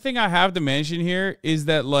 one thing I have to mention here is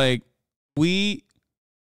that, like, we,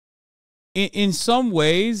 in some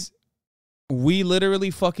ways, we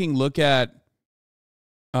literally fucking look at,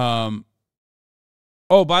 oh,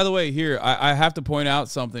 by the way, here, I have to point out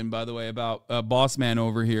something, by the way, about Boss Man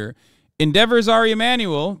over here. Endeavor's Ari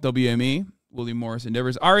Emanuel, WME, William Morris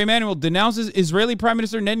Endeavor's Ari Emanuel denounces Israeli Prime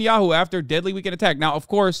Minister Netanyahu after deadly weekend attack. Now, of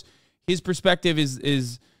course, his perspective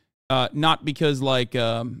is not because, like,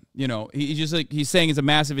 you know, he just, like, he's saying it's a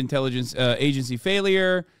massive intelligence agency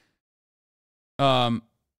failure. And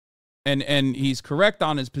he's correct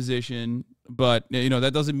on his position, but, you know,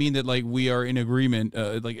 that doesn't mean that, like, we are in agreement.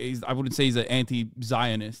 Like, I wouldn't say he's an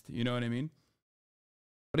anti-Zionist. You know what I mean?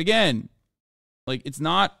 But again, like, it's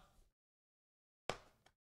not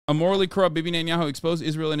a morally corrupt Bibi Netanyahu exposed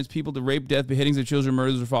Israel and its people to rape, death, beheadings of children,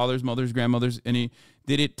 murders of fathers, mothers, grandmothers, and he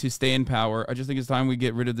did it to stay in power. I just think it's time we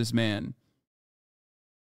get rid of this man.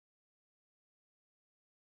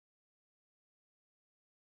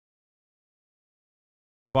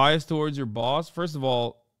 Bias towards your boss? First of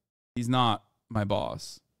all, he's not my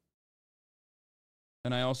boss.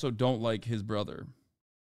 And I also don't like his brother,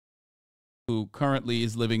 who currently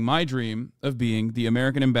is living my dream of being the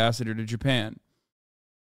American ambassador to Japan.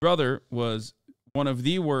 Brother was one of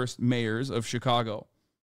the worst mayors of Chicago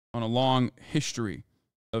on a long history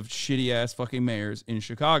of shitty ass fucking mayors in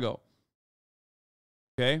Chicago.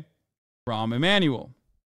 Okay? Rahm Emanuel.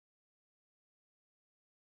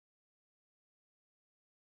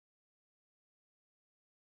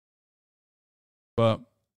 But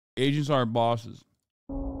agents aren't bosses.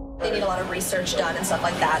 They need a lot of research done and stuff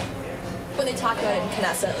like that. When they talk about it in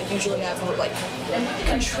Knesset, like usually I've like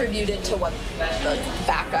contributed to what the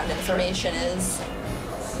background information is.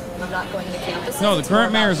 I'm not going to campuses. No, the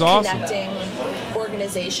current mayor is awesome. Connecting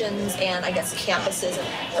organizations and I guess campuses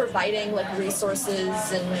and providing like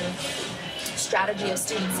resources and strategy if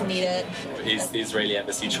students need it. Is the Israeli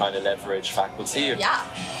embassy trying to leverage faculty? Yeah.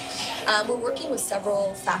 We're working with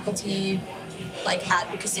several faculty like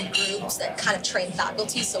advocacy groups that kind of train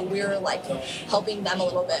faculty, so we're like helping them a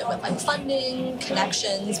little bit with like funding,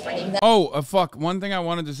 connections, bringing them. Oh, fuck. One thing I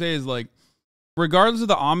wanted to say is, like, regardless of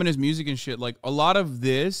the ominous music and shit, like, a lot of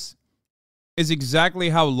this is exactly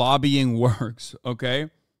how lobbying works, okay?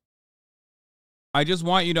 I just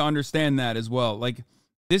want you to understand that as well. Like,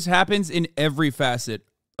 this happens in every facet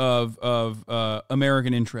of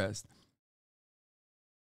American interest.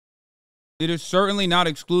 It is certainly not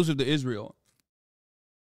exclusive to Israel.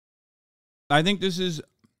 I think this is,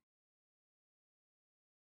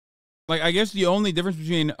 like, I guess the only difference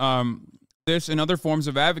between this and other forms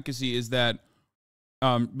of advocacy is that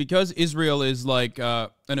because Israel is like an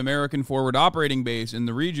American forward operating base in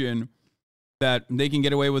the region, that they can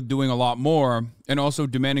get away with doing a lot more and also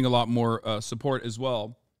demanding a lot more support as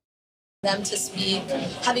well. Them to speak,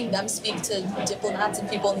 having them speak to diplomats and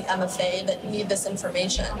people in the MFA that need this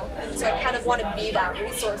information. So I kind of want to be that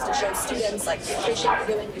resource to show students, like, we appreciate what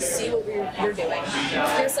you're doing, we see what you're doing.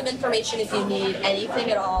 Here's some information if you need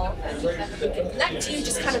anything at all. We can connect you,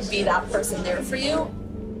 just kind of be that person there for you.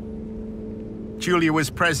 Julia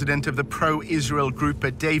was president of the pro-Israel group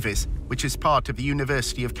at Davis, which is part of the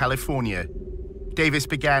University of California. Davis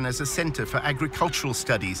began as a center for agricultural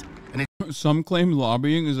studies, and some claim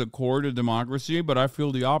lobbying is a core to democracy, but I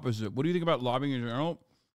feel the opposite. What do you think about lobbying in general?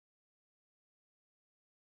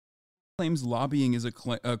 Claims lobbying is a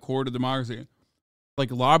core to democracy.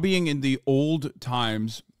 Like, lobbying in the old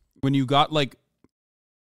times, when you got, like,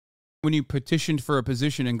 when you petitioned for a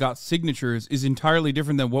position and got signatures, is entirely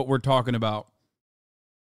different than what we're talking about.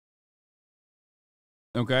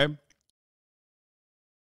 Okay?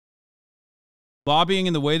 Lobbying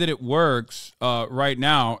in the way that it works right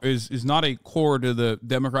now is not a core to the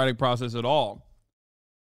democratic process at all.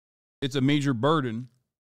 It's a major burden.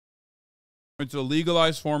 It's a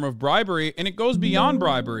legalized form of bribery, and it goes beyond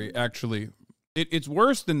bribery, actually. It's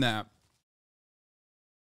worse than that.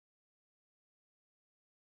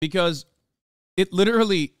 Because it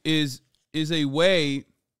literally is a way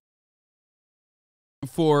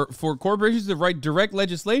for corporations to write direct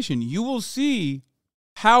legislation. You will see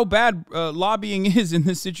how bad lobbying is in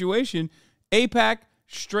this situation. AIPAC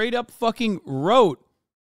straight up fucking wrote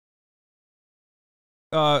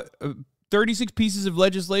 36 pieces of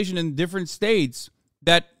legislation in different states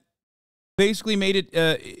that basically made it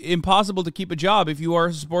impossible to keep a job if you are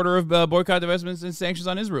a supporter of boycott, divestments, and sanctions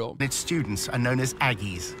on Israel. Its students are known as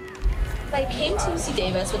Aggies. I came to UC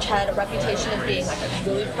Davis, which had a reputation of being like a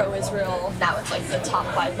really pro-Israel. Now it's like the top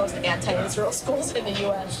 5 most anti-Israel schools in the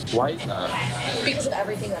U.S. Why is that? Because of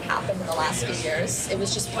everything that happened in the last few years. It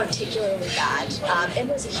was just particularly bad. And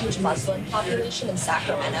there's a huge Muslim population in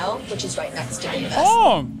Sacramento, which is right next to Davis.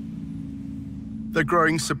 Oh! The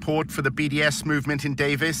growing support for the BDS movement in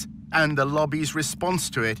Davis and the lobby's response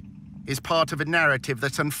to it is part of a narrative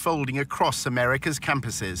that's unfolding across America's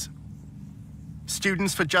campuses.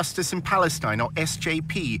 Students for Justice in Palestine, or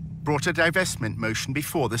SJP, brought a divestment motion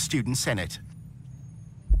before the Student Senate.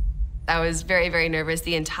 I was very, very nervous.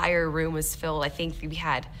 The entire room was filled. I think we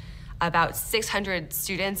had about 600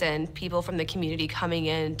 students and people from the community coming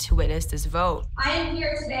in to witness this vote. I am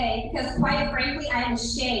here today because, quite frankly, I am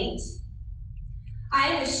ashamed. I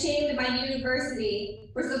am ashamed of my university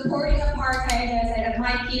for supporting apartheid of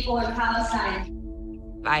my people in Palestine.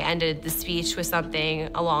 I ended the speech with something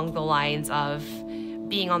along the lines of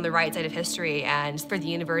being on the right side of history and for the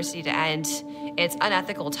university to end its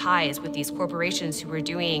unethical ties with these corporations who were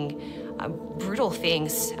doing brutal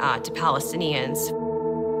things to Palestinians.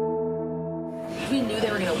 We knew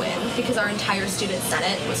they were going to win because our entire student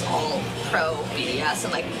senate was all pro-BDS,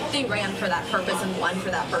 and like they ran for that purpose and won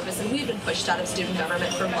for that purpose, and we've been pushed out of student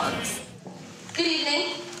government for months. Good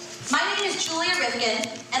evening. My name is Julia Rivkin,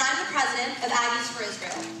 and I'm the president of Aggies for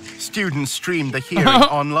Israel. Students streamed the hearing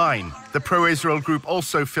online. The pro-Israel group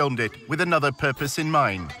also filmed it with another purpose in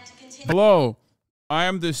mind. Hello, I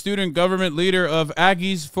am the student government leader of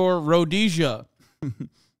Aggies for Rhodesia.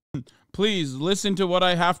 Please listen to what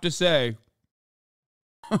I have to say.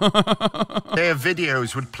 Their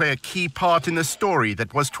videos would play a key part in the story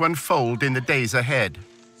that was to unfold in the days ahead.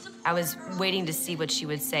 I was waiting to see what she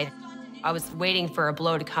would say. I was waiting for a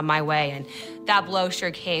blow to come my way, and that blow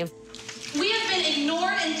sure came. We have been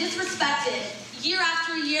ignored and disrespected year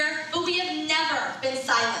after year, but we have never been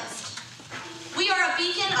silenced. We are a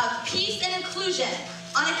beacon of peace and inclusion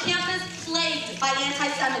on a campus plagued by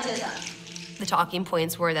anti-Semitism. The talking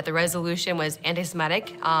points were that the resolution was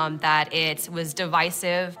anti-Semitic, that it was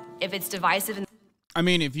divisive. If it's divisive... I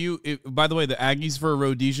mean, by the way, the Aggies for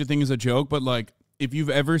Rhodesia thing is a joke, but like, if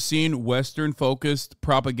you've ever seen Western-focused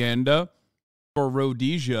propaganda for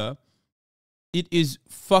Rhodesia, it is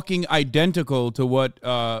fucking identical to what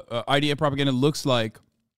IDF propaganda looks like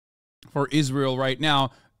for Israel right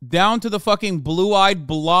now, down to the fucking blue-eyed,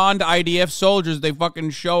 blonde IDF soldiers they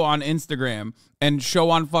fucking show on Instagram and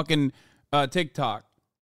show on fucking TikTok.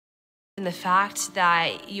 And the fact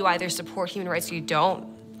that you either support human rights or you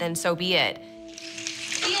don't, then so be it.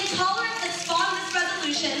 The intolerance that spawned this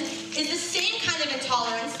resolution is the same kind of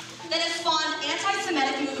intolerance that has spawned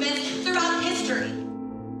anti-Semitic movements throughout history.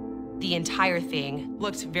 The entire thing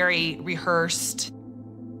looked very rehearsed,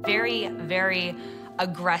 very, very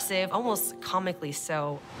aggressive, almost comically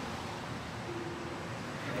so.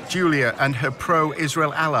 Julia and her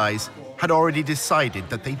pro-Israel allies had already decided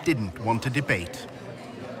that they didn't want to debate.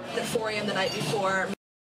 At 4 a.m. the night before.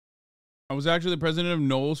 I was actually the president of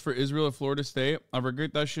Knowles for Israel at Florida State. I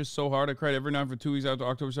regret that shit so hard. I cried every night for 2 weeks after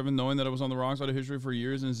October 7th, knowing that I was on the wrong side of history for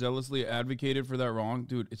years and zealously advocated for that wrong.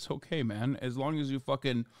 Dude, it's okay, man. As long as you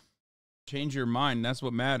fucking change your mind, that's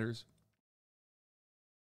what matters.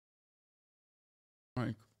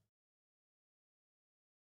 Like,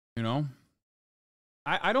 you know?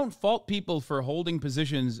 I don't fault people for holding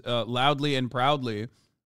positions loudly and proudly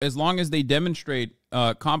as long as they demonstrate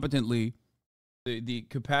competently the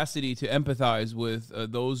capacity to empathize with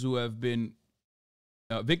those who have been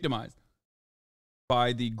victimized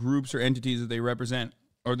by the groups or entities that they represent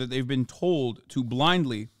or that they've been told to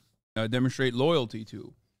blindly demonstrate loyalty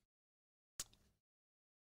to.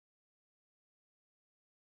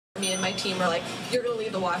 Me and my team were like, you're going to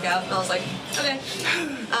lead the walkout. And I was like, okay.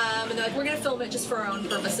 And they're like, we're going to film it just for our own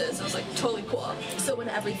purposes. I was like, totally cool. So when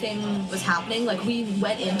everything was happening, like we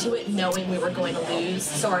went into it knowing we were going to lose.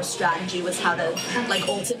 So our strategy was how to like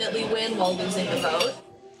ultimately win while losing the vote.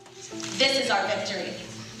 This is our victory.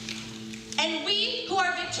 And we who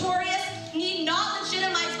are victorious need not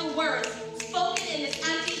legitimize the words spoken in this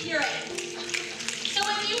empty hearing.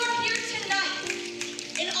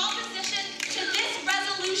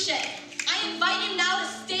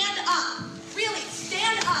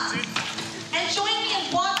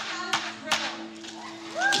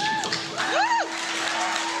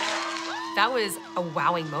 That was a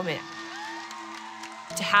wowing moment.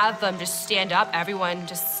 To have them just stand up, everyone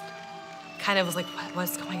just kind of was like,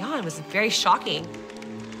 what's going on? It was very shocking.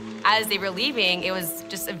 As they were leaving, it was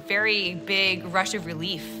just a very big rush of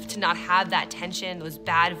relief to not have that tension, those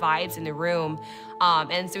bad vibes in the room.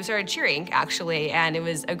 And so we started cheering, actually, and it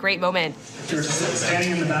was a great moment. You're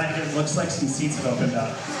standing in the back, it looks like some seats have opened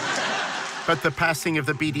up. But the passing of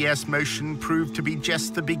the BDS motion proved to be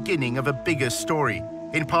just the beginning of a bigger story.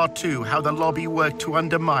 In part 2, how the lobby worked to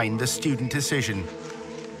undermine the student decision.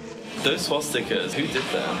 Those swastikas, who did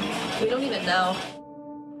them? We don't even know.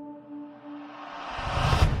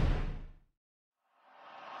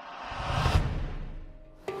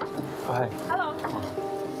 Hi. Hello.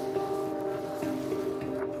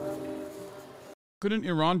 Couldn't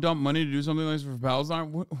Iran dump money to do something like this for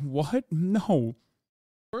Palestine? What? No.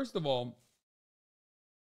 First of all,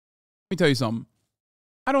 let me tell you something.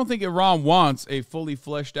 I don't think Iran wants a fully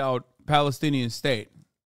fleshed out Palestinian state.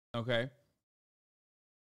 Okay?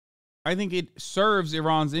 I think it serves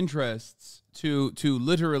Iran's interests to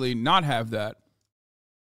literally not have that.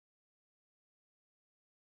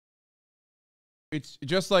 It's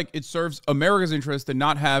just like it serves America's interest to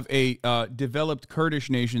not have a developed Kurdish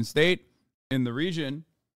nation state in the region.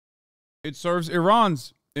 It serves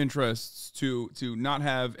Iran's interests to not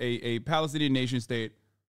have a Palestinian nation state.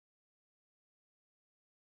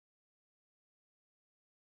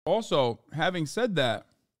 Also, having said that,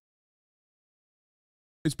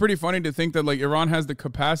 it's pretty funny to think that like Iran has the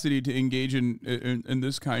capacity to engage in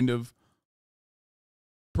this kind of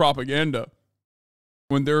propaganda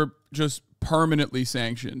when they're just permanently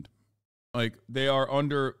sanctioned. Like they are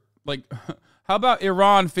under, like, how about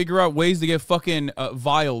Iran figure out ways to get fucking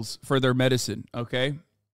vials for their medicine, okay?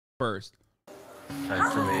 First.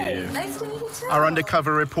 Nice to meet you. Nice to meet you too. Our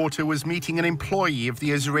undercover reporter was meeting an employee of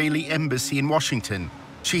the Israeli embassy in Washington.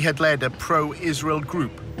 She had led a pro-Israel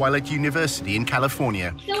group while at university in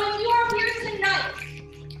California. So if you are here tonight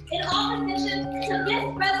in opposition to this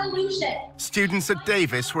resolution, Students at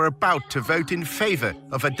Davis were about to vote in favor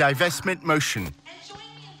of a divestment motion.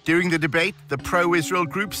 During the debate, the pro-Israel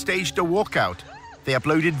group staged a walkout. They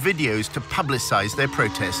uploaded videos to publicize their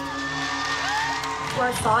protest.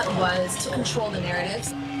 Our thought was to control the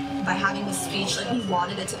narratives by having the speech. Like, we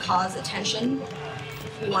wanted it to cause attention.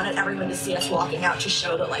 We wanted everyone to see us walking out to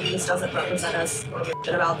show that, like, this doesn't represent us or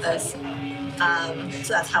shit about this.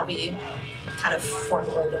 So that's how we kind of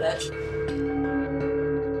formulated it.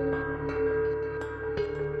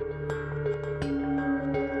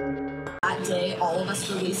 That day, all of us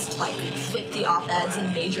released like 50 op-eds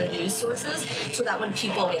in major news sources so that when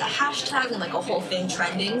people made a hashtag and like a whole thing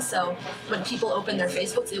trending, so when people opened their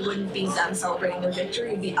Facebooks, it wouldn't be them celebrating their victory,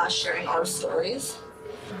 it would be us sharing our stories.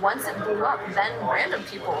 Once it blew up, then random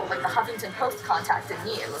people, like the Huffington Post, contacted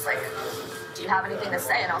me and was like, do you have anything to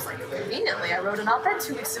say? And I was like, conveniently, I wrote an op-ed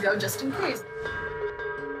 2 weeks ago just in case.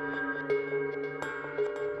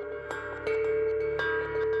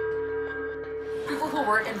 People who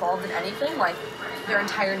weren't involved in anything, like their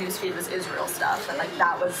entire newsfeed was Israel stuff, and like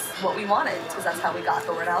that was what we wanted, because that's how we got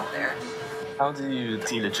the word out there. How do you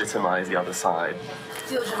delegitimize the other side?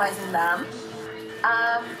 Delegitimizing them.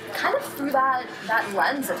 Kind of through that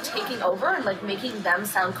lens of taking over and like making them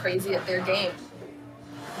sound crazy at their game.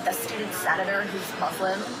 The student senator who's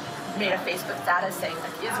Muslim made a Facebook status saying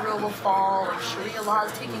like Israel will fall, like Sharia law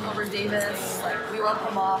is taking over Davis, like we love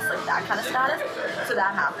Hamas, like that kind of status. So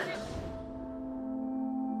that happened.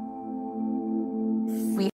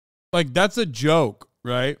 Like, that's a joke,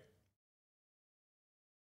 right?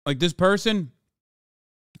 Like, this person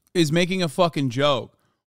is making a fucking joke,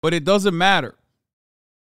 but it doesn't matter.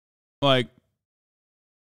 Like,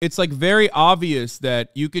 it's like very obvious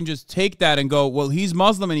that you can just take that and go, well, he's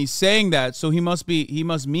Muslim and he's saying that, so he must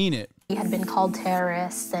mean it. We had been called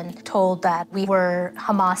terrorists and told that we were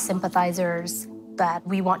Hamas sympathizers, that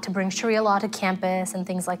we want to bring Sharia law to campus and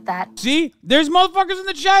things like that. See, there's motherfuckers in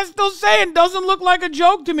the chat still saying doesn't look like a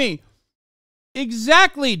joke to me.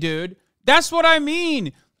 Exactly, dude. That's what I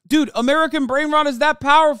mean. Dude, American brain rot is that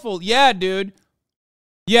powerful. Yeah, dude.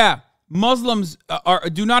 Yeah. Muslims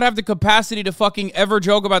do not have the capacity to fucking ever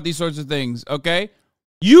joke about these sorts of things, okay?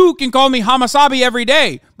 You can call me HasanAbi every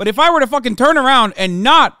day, but if I were to fucking turn around and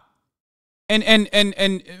not and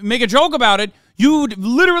make a joke about it, you would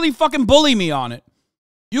literally fucking bully me on it.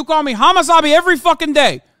 You call me HasanAbi every fucking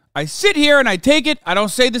day. I sit here and I take it. I don't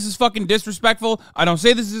say this is fucking disrespectful. I don't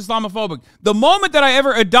say this is Islamophobic. The moment that I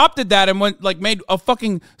ever adopted that and went like made a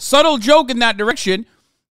fucking subtle joke in that direction,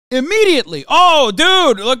 immediately, oh,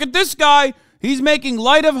 dude, look at this guy. He's making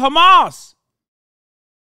light of Hamas.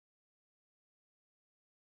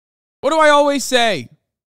 What do I always say?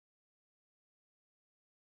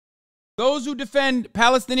 Those who defend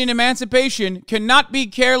Palestinian emancipation cannot be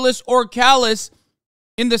careless or callous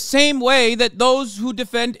in the same way that those who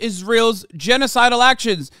defend Israel's genocidal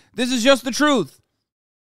actions. This is just the truth.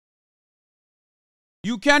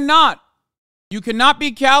 You cannot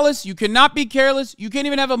be callous. You cannot be careless. You can't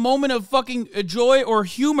even have a moment of fucking joy or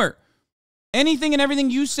humor. Anything and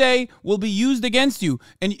everything you say will be used against you.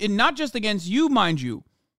 And not just against you, mind you.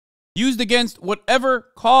 Used against whatever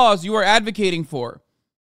cause you are advocating for.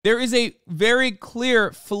 There is a very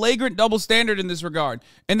clear, flagrant double standard in this regard.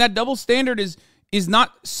 And that double standard is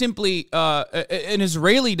not simply an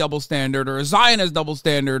Israeli double standard or a Zionist double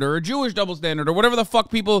standard or a Jewish double standard or whatever the fuck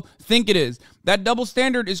people think it is. That double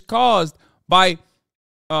standard is caused by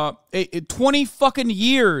 20 fucking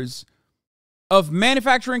years of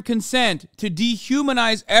manufacturing consent to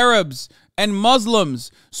dehumanize Arabs and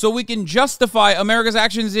Muslims so we can justify America's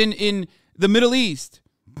actions in the Middle East.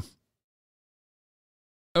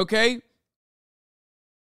 Okay?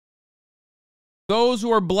 Those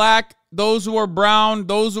who are black, those who are brown,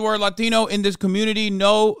 those who are Latino in this community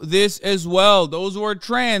know this as well. Those who are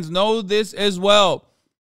trans know this as well.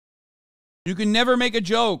 You can never make a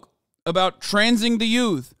joke about transing the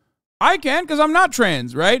youth. I can because I'm not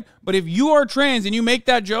trans, right? But if you are trans and you make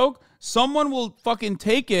that joke, someone will fucking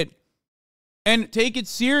take it and take it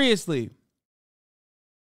seriously.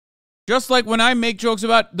 Just like when I make jokes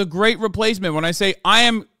about the Great Replacement, when I say I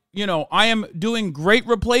am doing great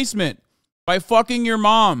replacement by fucking your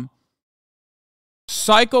mom.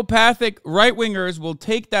 Psychopathic right-wingers will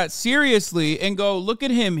take that seriously and go, look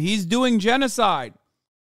at him, he's doing genocide.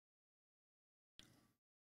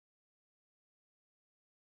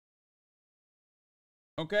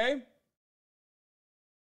 Okay?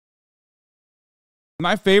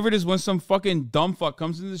 My favorite is when some fucking dumb fuck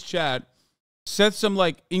comes in this chat, says some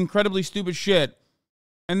like incredibly stupid shit,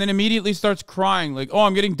 and then immediately starts crying like, oh,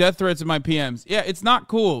 I'm getting death threats in my PMs. Yeah, it's not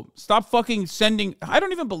cool. Stop fucking sending. I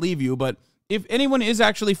don't even believe you, but if anyone is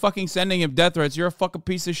actually fucking sending him death threats, you're a fucking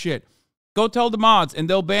piece of shit. Go tell the mods and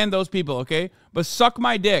they'll ban those people, okay? But suck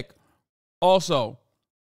my dick also.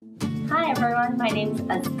 Hi everyone, my name is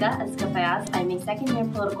Azka Fayaz. I'm a second-year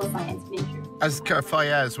political science major. Azka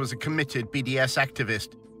Fayaz was a committed BDS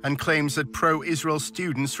activist and claims that pro-Israel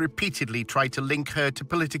students repeatedly tried to link her to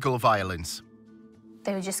political violence.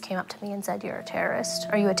 They just came up to me and said, you're a terrorist.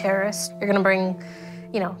 Are you a terrorist? You're going to bring,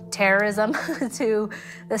 terrorism to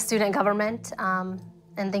the student government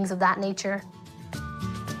and things of that nature.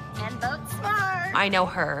 And vote smart. I know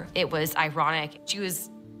her. It was ironic. She was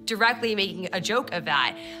directly making a joke of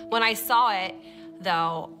that. When I saw it,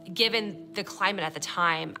 though, given the climate at the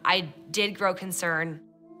time, I did grow concerned.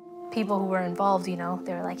 People who were involved, they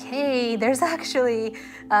were like, hey, there's actually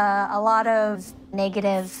a lot of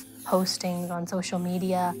negative postings on social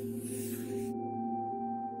media.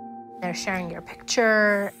 They're sharing your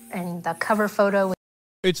picture and the cover photo.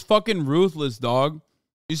 It's fucking ruthless, dog.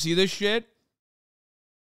 You see this shit?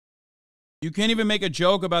 You can't even make a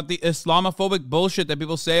joke about the Islamophobic bullshit that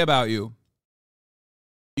people say about you.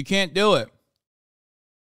 You can't do it.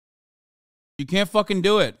 You can't fucking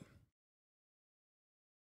do it.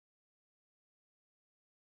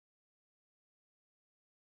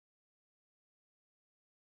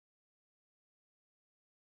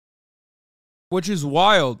 Which is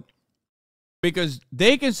wild. Because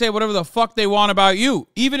they can say whatever the fuck they want about you.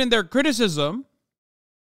 Even in their criticism.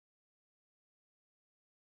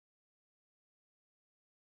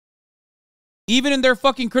 Even in their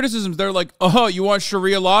fucking criticisms, they're like, oh, you want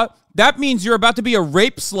Sharia law? That means you're about to be a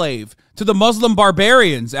rape slave to the Muslim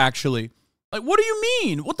barbarians, actually. Like, what do you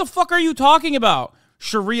mean? What the fuck are you talking about?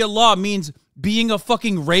 Sharia law means being a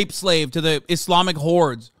fucking rape slave to the Islamic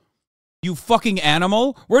hordes. You fucking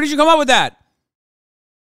animal. Where did you come up with that?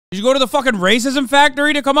 Did you go to the fucking racism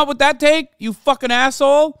factory to come up with that take? You fucking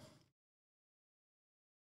asshole.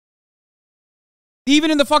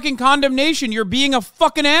 Even in the fucking condemnation, you're being a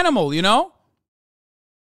fucking animal, you know?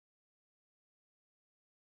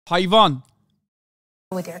 Hayvan.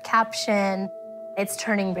 With your caption, it's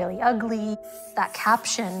turning really ugly. That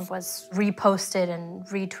caption was reposted and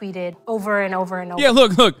retweeted over and over and over. Yeah,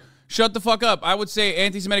 look. Shut the fuck up. I would say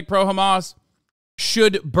anti-Semitic pro-Hamas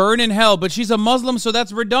should burn in hell, but she's a Muslim, so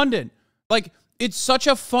that's redundant. Like, it's such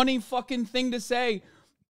a funny fucking thing to say.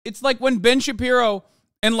 It's like when Ben Shapiro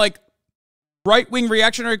and, like, right-wing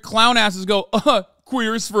reactionary clown asses go,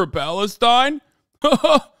 queers for Palestine?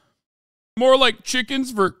 More like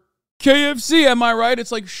chickens for KFC, am I right?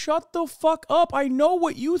 It's like, shut the fuck up. I know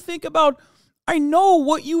what you think about. I know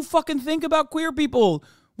what you fucking think about queer people.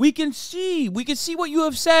 We can see what you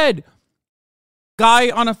have said. Guy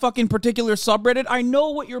on a fucking particular subreddit, I know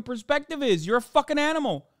what your perspective is. You're a fucking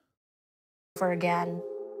animal. over again.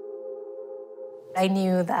 I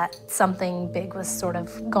knew that something big was sort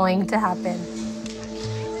of going to happen.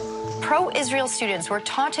 Pro-Israel students were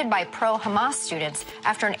taunted by pro-Hamas students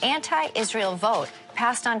after an anti-Israel vote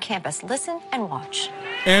passed on campus. Listen and watch.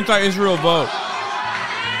 Anti-Israel vote.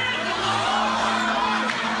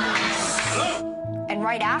 And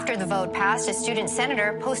right after the vote passed, a student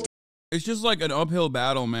senator posted... It's just like an uphill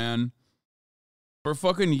battle, man. For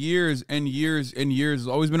fucking years and years and years, it's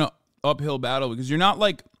always been an uphill battle because you're not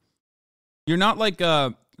like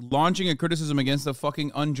launching a criticism against a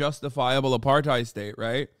fucking unjustifiable apartheid state,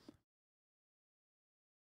 right?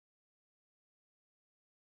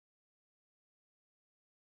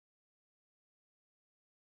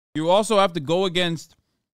 You also have to go against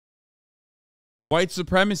white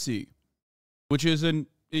supremacy, which is an,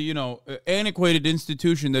 antiquated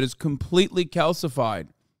institution that is completely calcified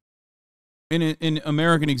in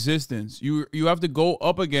American existence. You have to go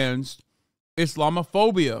up against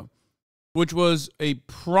Islamophobia, which was played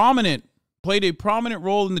a prominent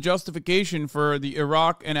role in the justification for the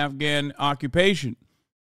Iraq and Afghan occupation.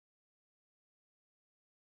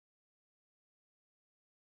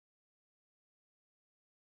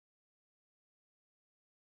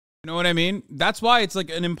 You know what I mean? That's why it's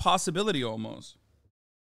like an impossibility almost.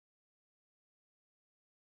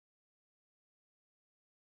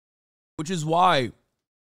 Which is why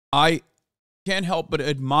I can't help but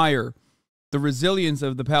admire the resilience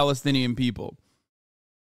of the Palestinian people,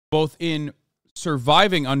 both in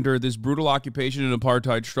surviving under this brutal occupation and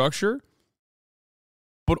apartheid structure,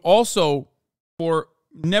 but also for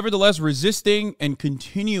nevertheless resisting and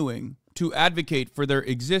continuing to advocate for their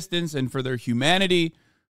existence and for their humanity,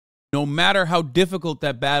 no matter how difficult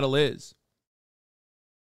that battle is.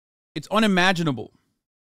 It's unimaginable.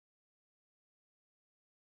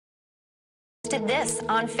 Posted this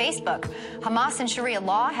on Facebook. Hamas and Sharia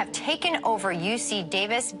law have taken over UC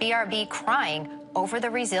Davis, BRB crying over the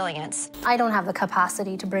resilience. I don't have the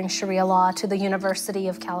capacity to bring Sharia law to the University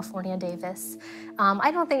of California, Davis.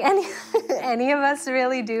 I don't think any of us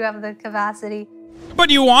really do have the capacity. But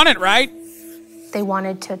you want it, right? They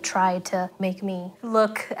wanted to try to make me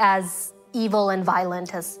look as evil and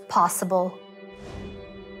violent as possible.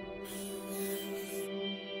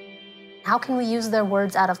 How can we use their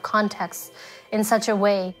words out of context in such a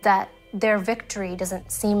way that their victory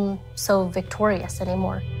doesn't seem so victorious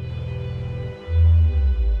anymore?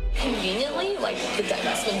 Conveniently, like the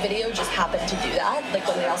divestment video just happened to do that. Like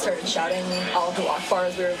when they all started shouting Allahu Akbar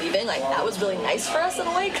as we were leaving, like that was really nice for us in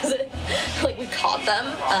a way because like we caught them.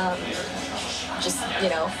 Just,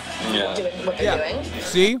 doing what they're doing.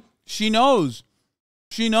 See? She knows.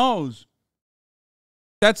 She knows.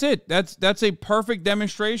 That's it. That's a perfect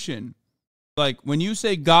demonstration. Like, when you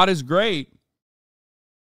say God is great,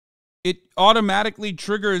 it automatically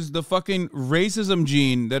triggers the fucking racism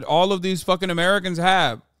gene that all of these fucking Americans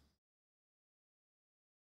have.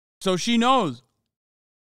 So she knows.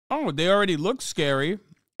 Oh, they already look scary.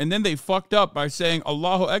 And then they fucked up by saying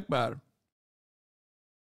Allahu Akbar.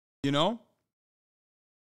 You know?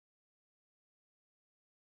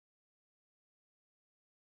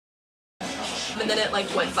 And then it went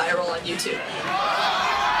viral on YouTube.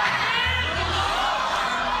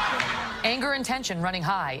 Anger and tension running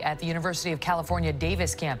high at the University of California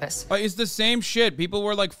Davis campus. It's the same shit. People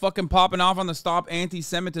were fucking popping off on the stop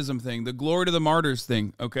anti-Semitism thing, the glory to the martyrs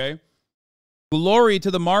thing, okay? Glory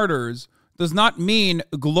to the martyrs does not mean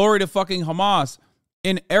glory to fucking Hamas.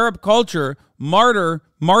 In Arab culture,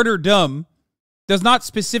 martyrdom does not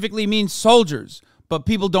specifically mean soldiers, but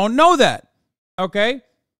people don't know that, okay?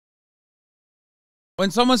 When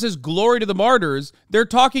someone says glory to the martyrs, they're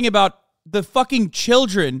talking about the fucking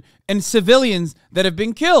children and civilians that have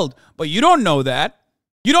been killed. But you don't know that.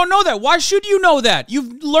 You don't know that. Why should you know that?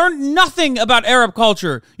 You've learned nothing about Arab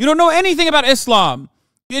culture. You don't know anything about Islam.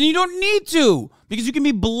 And you don't need to, because you can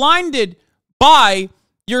be blinded by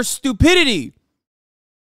your stupidity.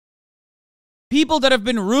 People that have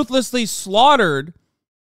been ruthlessly slaughtered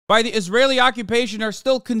by the Israeli occupation are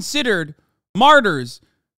still considered martyrs.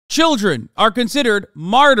 Children are considered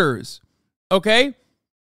martyrs, okay?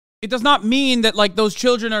 It does not mean that, those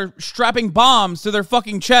children are strapping bombs to their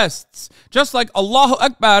fucking chests. Just like Allahu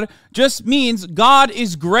Akbar just means God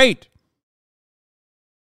is great.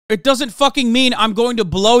 It doesn't fucking mean I'm going to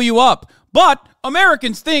blow you up. But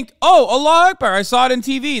Americans think, oh, Allahu Akbar, I saw it on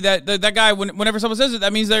TV. That guy, whenever someone says it,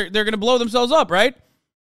 that means they're going to blow themselves up, right?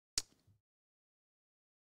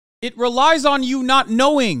 It relies on you not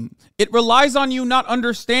knowing. It relies on you not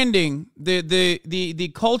understanding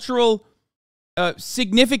the cultural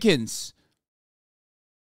significance.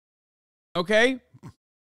 Okay?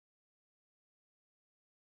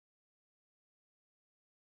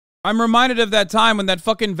 I'm reminded of that time when that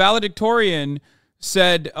fucking valedictorian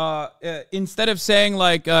said, instead of saying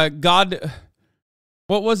like, God,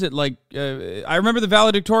 what was it? Like, I remember the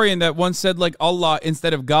valedictorian that once said like Allah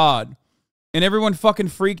instead of God, and everyone fucking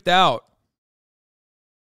freaked out.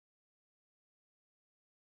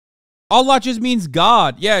 Allah just means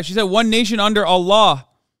God. Yeah, she said one nation under Allah.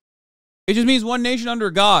 It just means one nation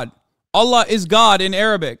under God. Allah is God in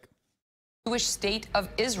Arabic. Jewish state of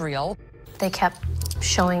Israel. They kept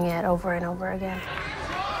showing it over and over again.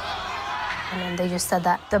 And then they just said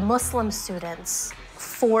that the Muslim students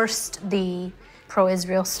forced the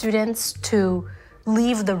pro-Israel students to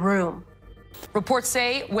leave the room. Reports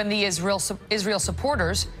say when the Israel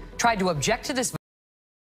supporters tried to object to this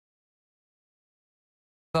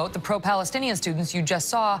vote, the pro-Palestinian students you just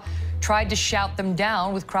saw tried to shout them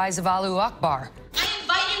down with cries of Allahu Akbar. I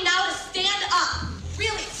invite you now to stand up.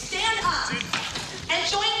 Really, stand up. And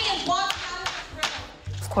join me in walking out of the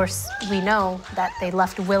room. Of course, we know that they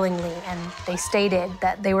left willingly, and they stated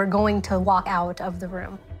that they were going to walk out of the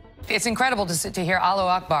room. It's incredible to hear Allahu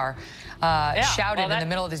Akbar shouted in the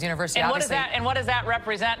middle of this university. And what does that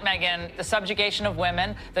represent, Megan? The subjugation of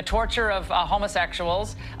women, the torture of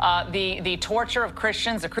homosexuals, the torture of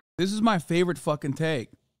Christians. This is my favorite fucking take.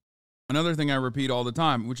 Another thing I repeat all the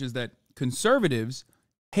time, which is that conservatives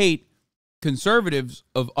hate conservatives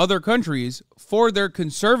of other countries for their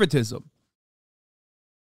conservatism.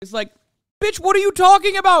 It's like, bitch, what are you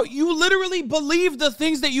talking about? You literally believe the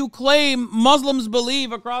things that you claim Muslims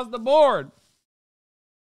believe across the board,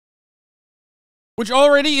 which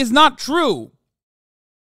already is not true.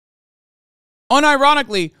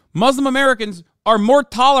 Unironically, Muslim Americans are more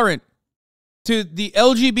tolerant to the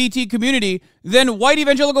LGBT community than white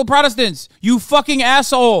evangelical Protestants. You fucking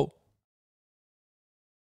asshole.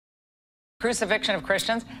 Crucifixion of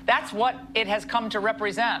Christians. That's what it has come to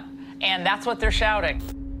represent. And that's what they're shouting.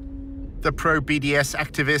 The pro-BDS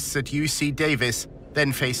activists at UC Davis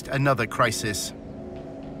then faced another crisis.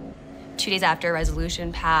 2 days after a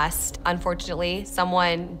resolution passed, unfortunately,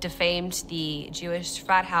 someone defamed the Jewish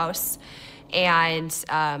frat house and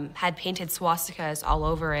had painted swastikas all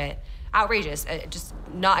over it. Outrageous, just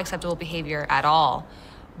not acceptable behavior at all.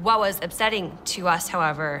 What was upsetting to us,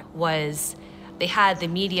 however, was they had the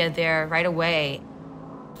media there right away.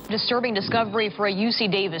 Disturbing discovery for a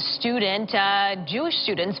UC Davis student. Jewish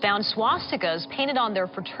students found swastikas painted on their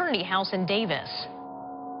fraternity house in Davis.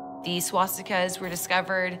 These swastikas were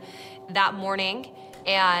discovered that morning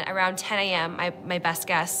and around 10 a.m., my best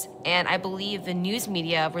guess, and I believe the news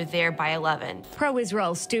media were there by 11.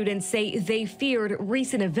 Pro-Israel students say they feared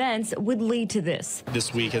recent events would lead to this.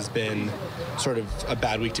 This week has been sort of a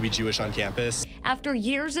bad week to be Jewish on campus. After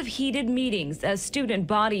years of heated meetings, a student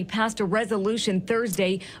body passed a resolution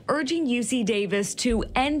Thursday urging UC Davis to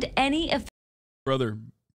end any... Brother,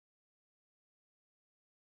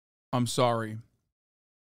 I'm sorry,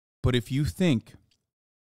 but if you think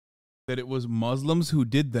that it was Muslims who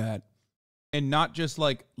did that and not just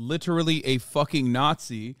like literally a fucking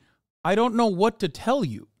Nazi, I don't know what to tell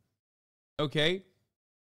you. Okay?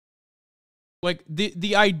 Like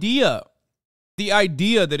the idea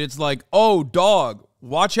that it's like, oh dog,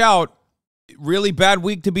 watch out, really bad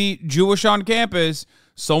week to be Jewish on campus.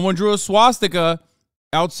 Someone drew a swastika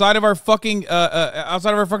outside of our fucking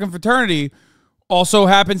fraternity. Also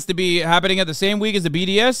happens to be happening at the same week as the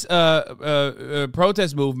BDS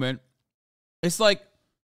protest movement. It's like,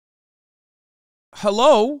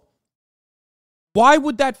 hello? Why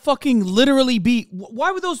would that fucking literally be...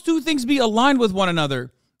 Why would those two things be aligned with one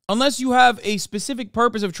another? Unless you have a specific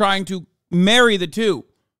purpose of trying to marry the two.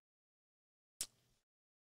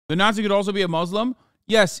 The Nazi could also be a Muslim?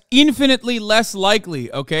 Yes, infinitely less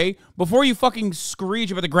likely, okay? Before you fucking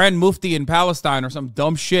screech about the Grand Mufti in Palestine or some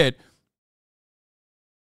dumb shit...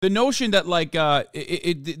 The notion that, like,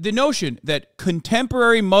 the notion that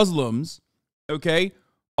contemporary Muslims, okay,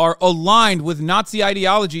 are aligned with Nazi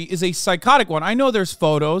ideology is a psychotic one. I know there's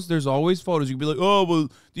photos. There's always photos. You'd be like, oh, well,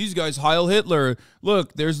 these guys Heil Hitler.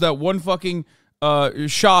 Look, there's that one fucking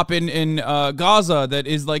shop in Gaza that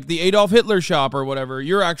is like the Adolf Hitler shop or whatever.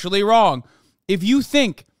 You're actually wrong. If you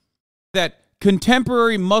think that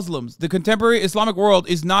contemporary Muslims, the contemporary Islamic world,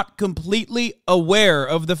 is not completely aware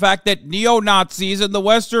of the fact that neo-Nazis in the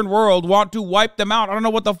Western world want to wipe them out, I don't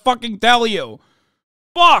know what to fucking tell you.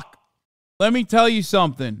 Fuck! Let me tell you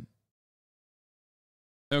something.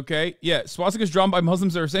 Okay? Yeah, swastikas drawn by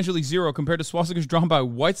Muslims are essentially zero compared to swastikas drawn by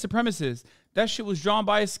white supremacists. That shit was drawn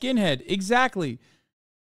by a skinhead. Exactly.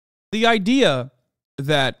 The idea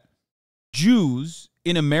that Jews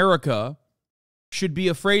in America should be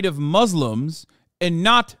afraid of Muslims and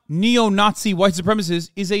not neo-Nazi white supremacists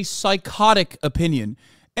is a psychotic opinion.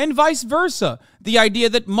 and vice versa. The idea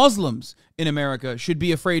that Muslims in America should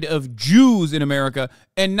be afraid of Jews in America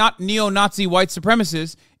and not neo-Nazi white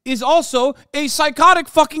supremacists is also a psychotic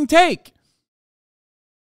fucking take.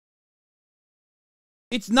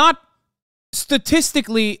 It's not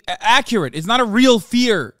statistically accurate. It's not a real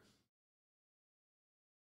fear.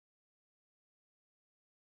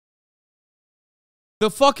 The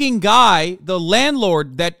fucking guy, the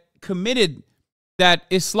landlord that committed that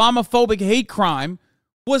Islamophobic hate crime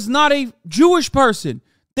was not a Jewish person.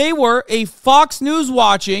 They were a Fox News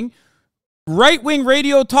watching, right-wing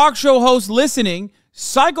radio talk show host listening,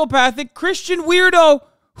 psychopathic Christian weirdo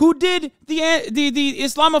who did the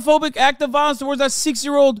Islamophobic act of violence towards that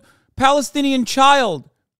 6-year-old Palestinian child.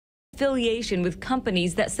 Affiliation with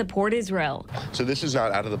companies that support Israel. So this is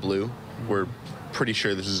not out of the blue. We're pretty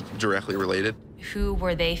sure this is directly related. Who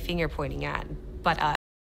were they finger pointing at but us?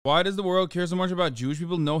 Why does the world care so much about Jewish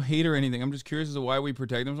people? No hate or anything. I'm just curious as to why we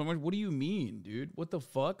protect them so much. What do you mean, dude? What the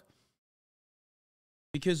fuck?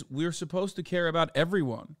 Because we're supposed to care about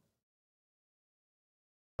everyone.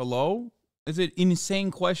 Hello? It's an insane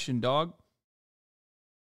question, dog.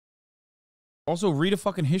 Also, read a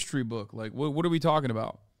fucking history book. Like, what are we talking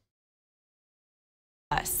about?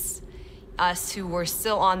 Us who were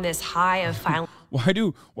still on this high of violence.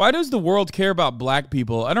 Why does the world care about black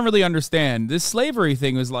people? I don't really understand. This slavery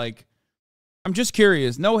thing was like, I'm just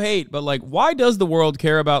curious. No hate, but like, why does the world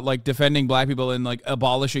care about like defending black people and like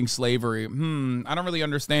abolishing slavery? I don't really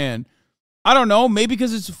understand. I don't know. Maybe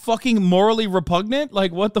because it's fucking morally repugnant?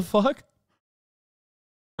 Like, what the fuck?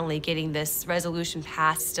 Getting this resolution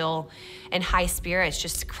passed still in high spirits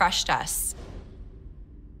just crushed us.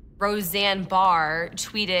 Roseanne Barr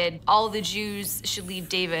tweeted, all the Jews should leave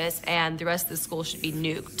Davis and the rest of the school should be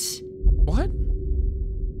nuked. What?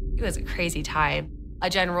 It was a crazy time. A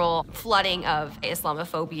general flooding of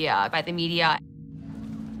Islamophobia by the media.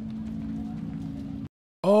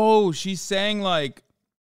 Oh, she's saying like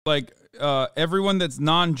everyone that's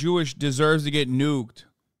non-Jewish deserves to get nuked.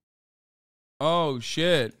 Oh,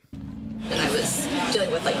 shit. And I was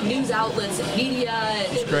dealing with like news outlets and media,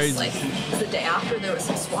 and it was like the day after there was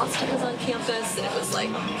some swastikas on campus, and it was like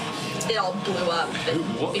it all blew up and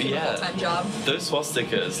became a full-time job. Those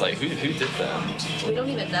swastikas, like who did them? We don't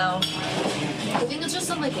even know. I think it's just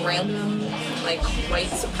some like random like white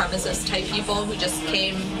supremacist type people who just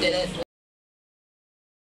came, did it.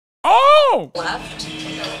 Oh! Left.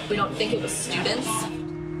 We don't think it was students.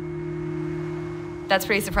 That's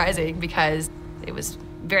pretty surprising because it was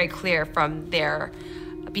very clear from their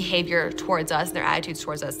behavior towards us, their attitudes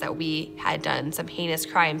towards us, that we had done some heinous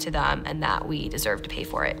crime to them and that we deserved to pay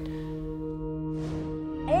for it.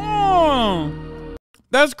 Oh,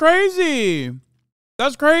 that's crazy.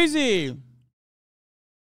 That's crazy.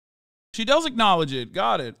 She does acknowledge it.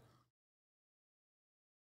 Got it.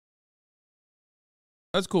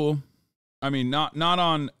 That's cool. I mean, not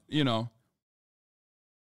on, you know.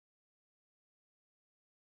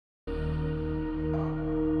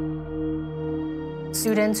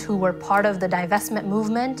 Students who were part of the divestment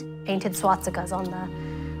movement painted swastikas on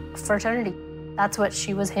the fraternity. That's what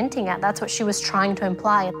she was hinting at. That's what she was trying to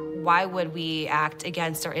imply. Why would we act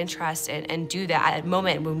against our interests and do that at a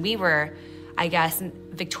moment when we were, I guess,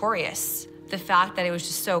 victorious? The fact that it was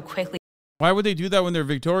just so quickly. Why would they do that when they're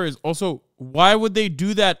victorious? Also, why would they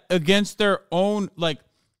do that against their own, like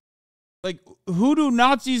who do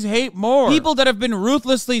Nazis hate more? People that have been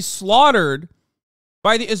ruthlessly slaughtered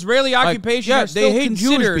by the Israeli occupation are still they hate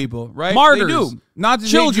Jewish people, right? Martyrs. They do. Nazis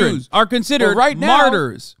Children hate Jews. Are considered right now,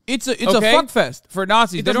 martyrs. It's a fuckfest for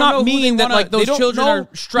Nazis. It does not mean that like those children are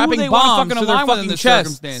strapping bombs to their fucking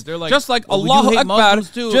chest. They're like, just like well, Allahu Akbar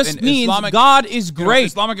just means Islamic, God is great. You know,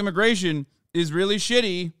 Islamic immigration is really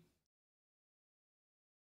shitty.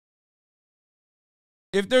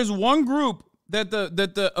 If there's one group that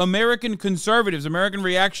the American conservatives, American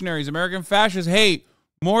reactionaries, American fascists hate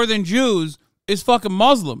more than Jews, is fucking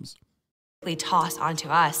Muslims. Tossed onto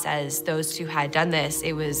us as those who had done this.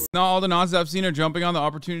 It was not all the Nazis I've seen are jumping on the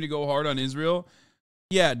opportunity to go hard on Israel.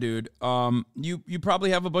 Yeah, dude. You probably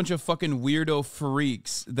have a bunch of fucking weirdo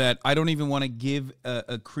freaks that I don't even want to give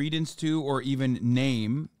a credence to or even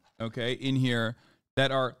name, okay, in here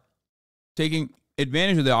that are taking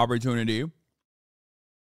advantage of the opportunity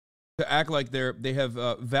to act like they have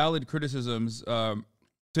valid criticisms,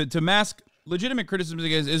 to mask legitimate criticisms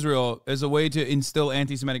against Israel as a way to instill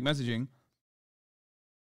anti-Semitic messaging.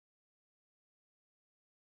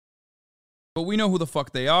 But we know who the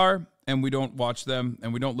fuck they are, and we don't watch them,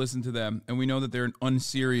 and we don't listen to them, and we know that they're an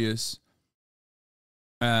unserious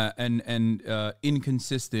and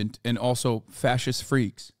inconsistent and also fascist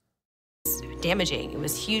freaks. Damaging. It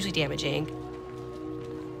was hugely damaging.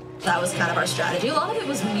 That was kind of our strategy. A lot of it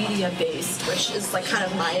was media-based, which is like kind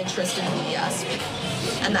of my interest in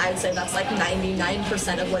BDS. And I would say that's like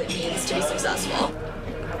 99% of what it means to be successful.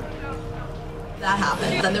 That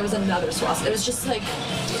happened. Then there was another swastika. It was just like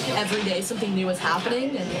every day something new was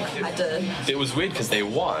happening, and I had to... It was weird because they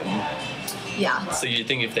won. Yeah. So you'd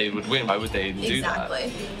think if they would win, why would they do Exactly.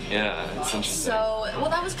 that? Yeah, it's interesting. So, well,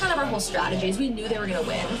 that was kind of our whole strategy, is we knew they were going to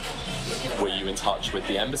win. Were you in touch with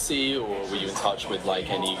the embassy, or were you in touch with like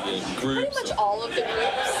any groups? Pretty much all of the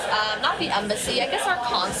groups. Not the embassy, I guess our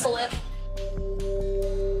consulate.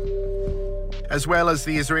 As well as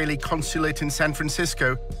the Israeli consulate in San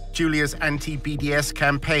Francisco, Julia's anti-BDS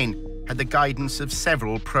campaign had the guidance of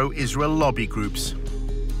several pro-Israel lobby groups.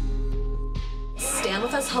 Stand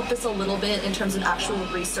With Us helped us a little bit in terms of actual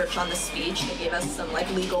research on the speech. They gave us some like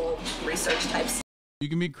legal research types. You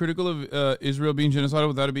can be critical of Israel being genocidal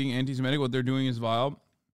without it being anti-Semitic. What they're doing is vile.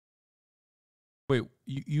 Wait,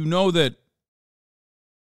 you know that,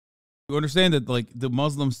 you understand that like the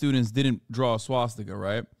Muslim students didn't draw a swastika,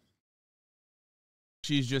 right?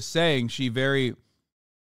 She's just saying she very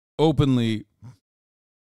openly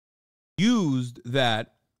used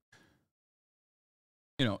that,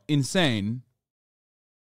 you know, insane,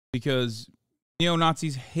 because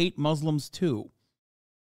neo-Nazis hate Muslims too.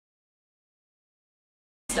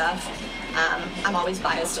 Stuff. I'm always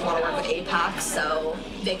biased and want to work with AIPAC, so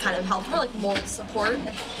they kind of helped for like moral support.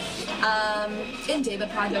 And David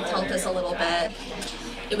Project helped us a little bit.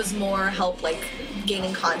 It was more help like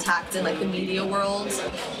gaining contact in like the media world.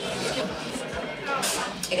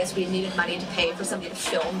 I guess we needed money to pay for somebody to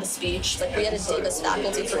film the speech. Like we had a Davis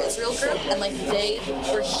Faculty for Israel group, and like they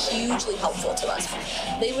were hugely helpful to us.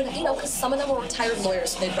 They would, you know, because some of them were retired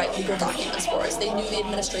lawyers, so they'd write legal documents for us. They knew the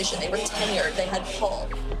administration. They were tenured. They had pull.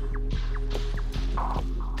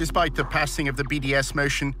 Despite the passing of the BDS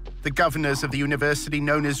motion, the governors of the university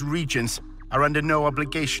known as regents are under no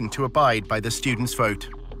obligation to abide by the students' vote.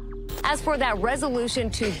 As for that resolution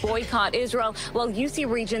to boycott Israel, well, UC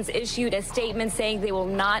Regents issued a statement saying they will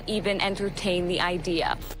not even entertain the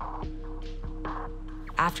idea.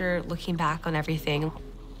 After looking back on everything,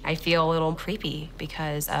 I feel a little creepy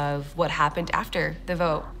because of what happened after the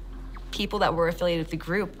vote. People that were affiliated with the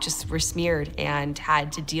group just were smeared and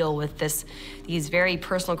had to deal with these very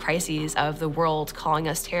personal crises of the world calling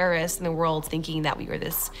us terrorists and the world thinking that we were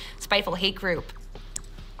this spiteful hate group.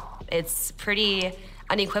 It's pretty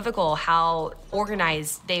unequivocal how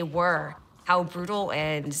organized they were, how brutal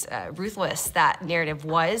and ruthless that narrative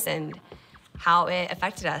was, and how it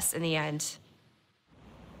affected us in the end.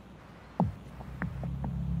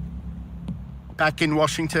 Back in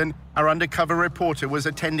Washington, our undercover reporter was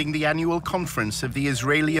attending the annual conference of the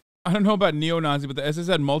Israeli... I don't know about neo-Nazi, but the SS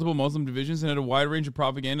had multiple Muslim divisions and had a wide range of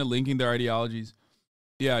propaganda linking their ideologies.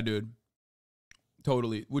 Yeah, dude.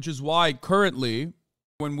 Totally. Which is why currently,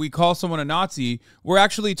 when we call someone a Nazi, we're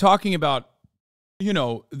actually talking about, you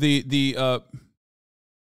know, the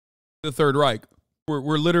Third Reich.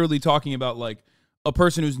 We're literally talking about like a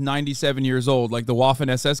person who's 97 years old, like the Waffen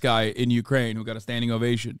SS guy in Ukraine who got a standing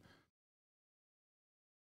ovation.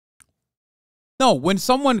 No, when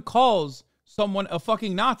someone calls someone a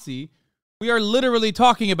fucking Nazi, we are literally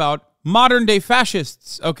talking about modern day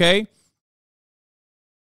fascists, okay?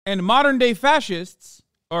 And modern day fascists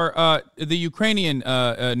are the Ukrainian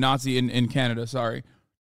Nazi in Canada, sorry.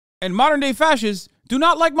 And modern day fascists do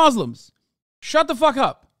not like Muslims. Shut the fuck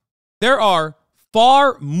up. There are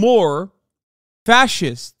far more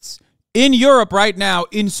fascists in Europe right now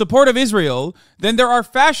in support of Israel than there are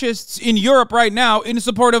fascists in Europe right now in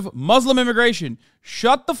support of Muslim immigration.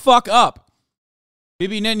 Shut the fuck up.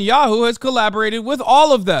 Bibi Netanyahu has collaborated with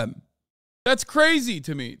all of them. That's crazy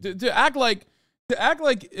to me. To act like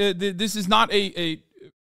this is not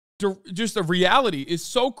just a reality is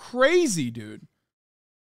so crazy, dude.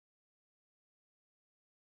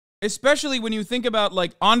 Especially when you think about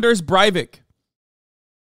like Anders Breivik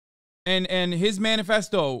and his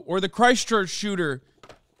manifesto, or the Christchurch shooter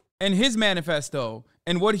and his manifesto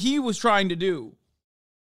and what he was trying to do.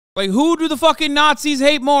 Like, who do the fucking Nazis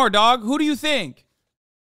hate more, dog? Who do you think?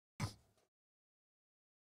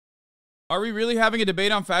 Are we really having a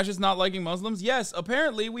debate on fascists not liking Muslims? Yes,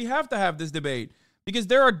 apparently we have to have this debate because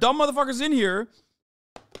there are dumb motherfuckers in here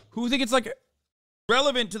who think it's like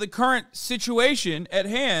relevant to the current situation at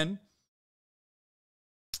hand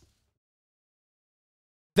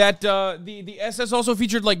that the SS also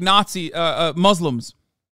featured like Nazi Muslims.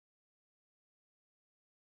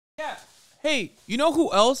 Yeah. Hey, you know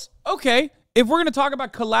who else? Okay, if we're going to talk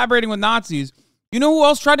about collaborating with Nazis, you know who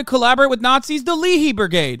else tried to collaborate with Nazis? The Leahy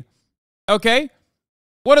Brigade. Okay?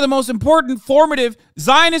 one of the most important, formative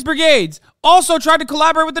Zionist brigades, also tried to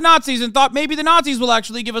collaborate with the Nazis and thought maybe the Nazis will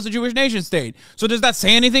actually give us a Jewish nation state. So does that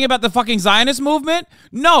say anything about the fucking Zionist movement?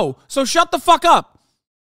 No. So shut the fuck up,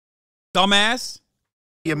 dumbass.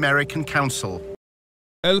 The American Council.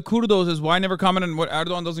 El Kurdo says, why never comment on what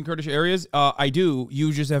Erdogan does in Kurdish areas? I do.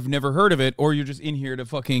 You just have never heard of it, or you're just in here to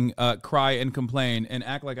fucking cry and complain and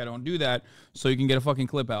act like I don't do that so you can get a fucking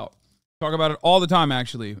clip out. Talk about it all the time,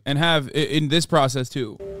 actually, and have in this process,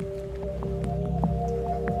 too.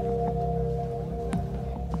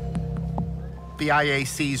 The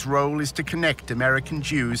IAC's role is to connect American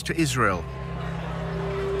Jews to Israel.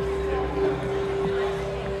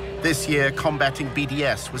 This year, combating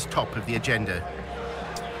BDS was top of the agenda.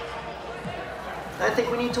 I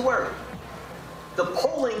think we need to worry. The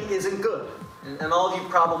polling isn't good, and all of you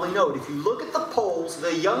probably know it. If you look at the polls,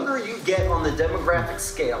 the younger you get on the demographic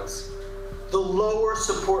scales, the lower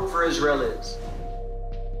support for Israel is.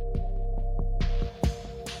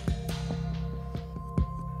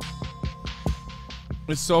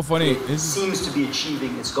 It's so funny. It seems to be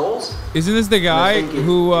achieving its goals. Isn't this the guy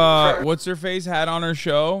who, what's her face, had on her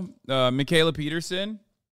show? Michaela Peterson?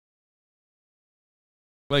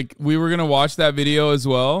 Like, we were going to watch that video as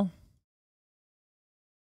well.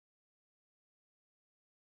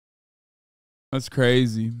 That's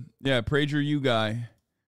crazy. Yeah, Prager you guy.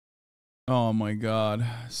 Oh my God.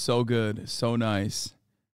 So good. So nice.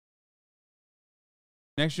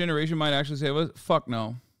 Next generation might actually save us? Fuck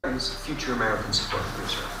no. Future American support for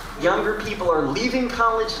Israel. Younger people are leaving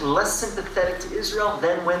college less sympathetic to Israel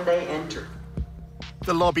than when they entered.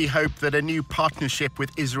 The lobby hope that a new partnership with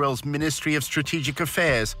Israel's Ministry of Strategic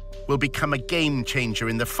Affairs will become a game changer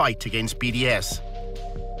in the fight against BDS.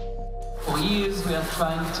 For years, we are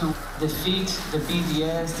trying to defeat the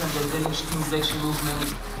BDS and the delegitimization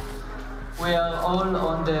movement. We are all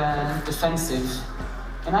on the defensive,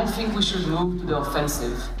 and I think we should move to the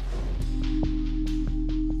offensive.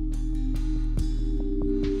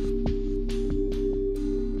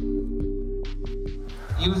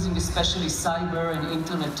 Using especially cyber and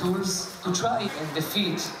internet tools to try and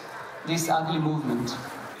defeat this ugly movement.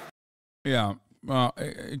 Yeah,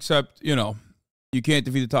 except, you know, you can't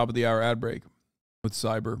defeat the top of the hour ad break with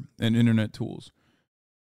cyber and internet tools.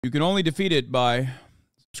 You can only defeat it by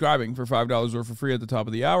subscribing for $5 or for free at the top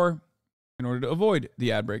of the hour in order to avoid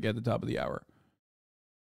the ad break at the top of the hour.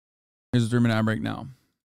 Here's the 3-minute ad break now.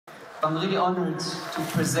 I'm really honored to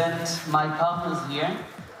present my partners here,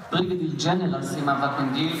 Brigadier General Sima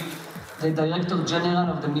Vakengil, the Director General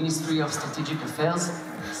of the Ministry of Strategic Affairs.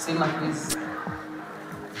 Sima, please.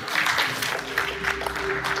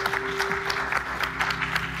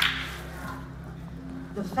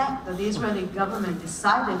 The fact that the Israeli government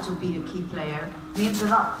decided to be a key player means a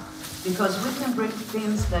lot, because we can bring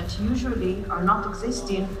things that usually are not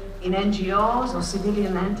existing in NGOs or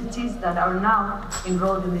civilian entities that are now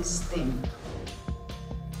enrolled in this thing.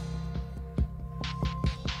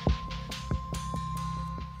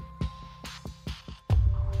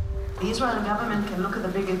 The Israeli government can look at the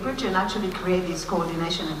bigger picture and actually create this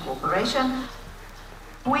coordination and cooperation.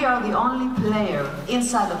 We are the only player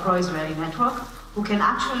inside the pro-Israeli network who can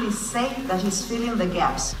actually say that he's filling the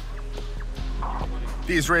gaps.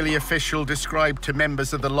 The Israeli official described to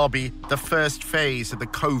members of the lobby the first phase of the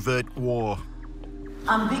covert war.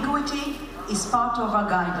 Ambiguity is part of our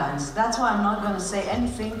guidelines. That's why I'm not going to say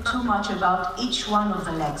anything too much about each one of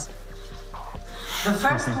the legs. The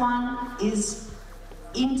first one is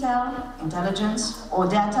intel, intelligence, or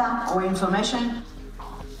data, or information.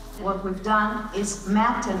 What we've done is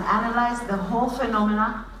mapped and analyzed the whole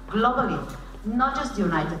phenomena globally, not just the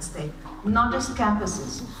United States, not just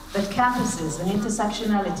campuses, but campuses and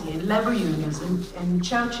intersectionality and labor unions and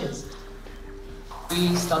churches.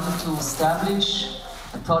 We started to establish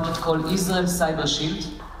a project called Israel Cyber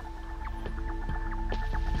Shield.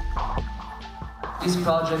 This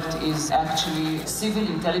project is actually a civil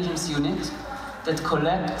intelligence unit that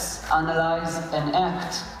collects, analyzes, and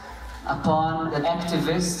acts upon the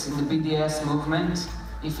activists in the BDS movement,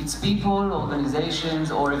 if it's people,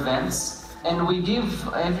 organizations, or events. And we give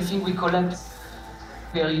everything we collect.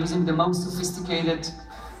 We are using the most sophisticated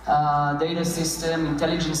data system,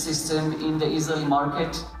 intelligence system in the Israeli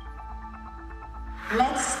market.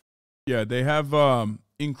 Yeah, they have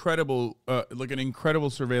incredible, like an incredible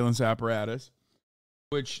surveillance apparatus,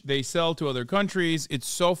 which they sell to other countries. It's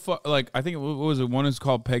so like, I think, what was it? One is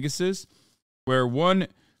called Pegasus, where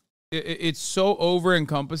it's so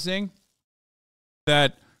over-encompassing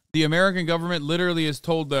that the American government literally has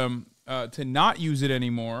told them to not use it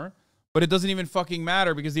anymore, but it doesn't even fucking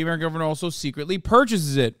matter because the American government also secretly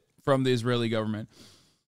purchases it from the Israeli government,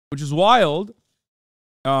 which is wild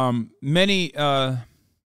Many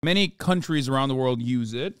countries around the world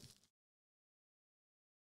use it.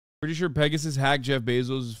 Pretty sure Pegasus hacked Jeff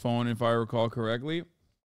Bezos' phone, if I recall correctly.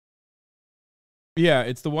 Yeah,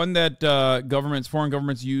 it's the one that foreign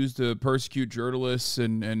governments use to persecute journalists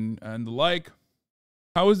and the like.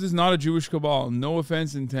 How is this not a Jewish cabal? No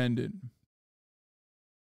offense intended.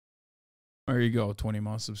 There you go,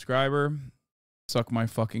 20-month subscriber. Suck my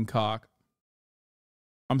fucking cock.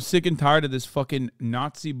 I'm sick and tired of this fucking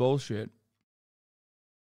Nazi bullshit.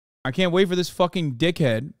 I can't wait for this fucking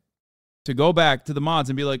dickhead to go back to the mods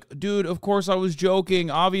and be like, dude, of course I was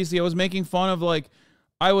joking. Obviously, I was making fun of, like,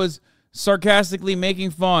 I was sarcastically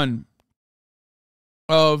making fun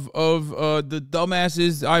of the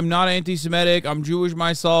dumbasses. I'm not anti-Semitic. I'm Jewish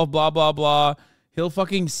myself, blah, blah, blah. He'll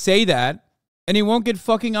fucking say that, and he won't get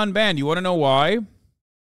fucking unbanned. You want to know why?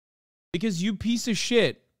 Because you piece of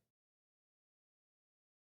shit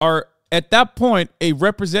are, at that point, a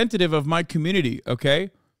representative of my community,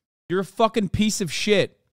 okay? You're a fucking piece of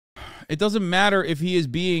shit. It doesn't matter if he is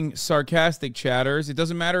being sarcastic, chatters. It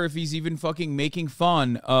doesn't matter if he's even fucking making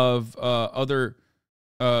fun of other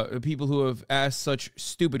people who have asked such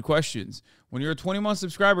stupid questions. When you're a 20-month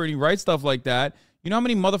subscriber and you write stuff like that, you know how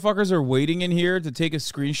many motherfuckers are waiting in here to take a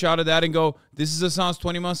screenshot of that and go, this is Hasan's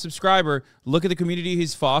 20-month subscriber. Look at the community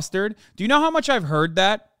he's fostered. Do you know how much I've heard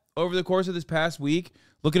that over the course of this past week?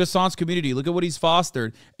 Look at Hasan's community. Look at what he's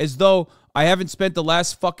fostered. As though I haven't spent the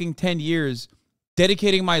last fucking 10 years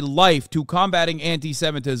dedicating my life to combating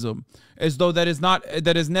anti-Semitism. As though that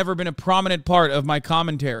has never been a prominent part of my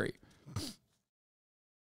commentary.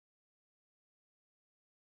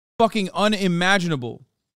 Fucking unimaginable.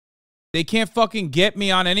 They can't fucking get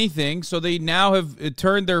me on anything, so they now have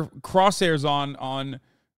turned their crosshairs on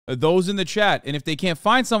those in the chat. And if they can't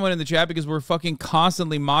find someone in the chat because we're fucking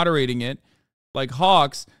constantly moderating it, like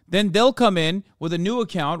hawks, then they'll come in with a new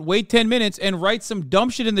account, wait 10 minutes, and write some dumb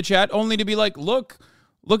shit in the chat only to be like, look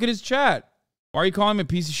at his chat. Why are you calling him a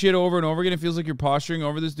piece of shit over and over again? It feels like you're posturing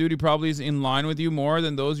over this dude. He probably is in line with you more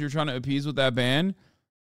than those you're trying to appease with that ban.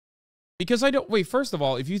 Because I don't... Wait, first of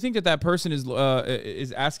all, if you think that person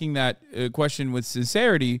is asking that question with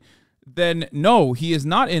sincerity, then no, he is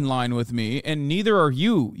not in line with me, and neither are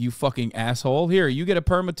you, you fucking asshole. Here, you get a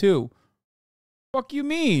perma too. Fuck you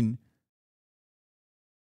mean?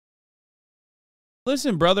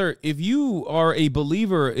 Listen, brother, if you are a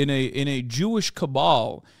believer in a Jewish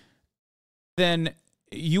cabal, then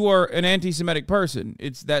you are an anti-Semitic person.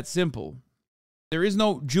 It's that simple. There is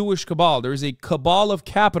no Jewish cabal. There is a cabal of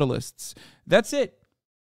capitalists. That's it.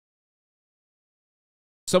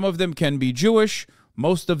 Some of them can be Jewish.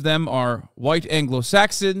 Most of them are white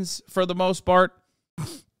Anglo-Saxons for the most part.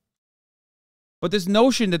 But this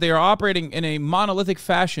notion that they are operating in a monolithic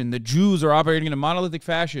fashion, the Jews are operating in a monolithic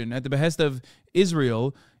fashion at the behest of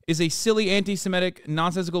Israel, is a silly anti-Semitic,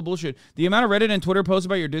 nonsensical bullshit. The amount of Reddit and Twitter posts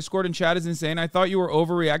about your Discord and chat is insane. I thought you were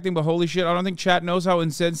overreacting, but holy shit, I don't think chat knows how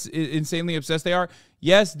insanely obsessed they are.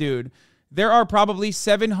 Yes, dude. There are probably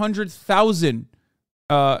 700,000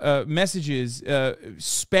 messages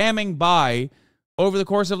spamming by over the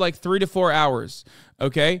course of like 3 to 4 hours,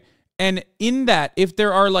 okay? And in that, if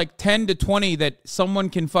there are like 10 to 20 that someone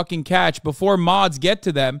can fucking catch before mods get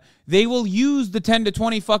to them, they will use the 10 to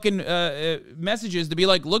 20 fucking messages to be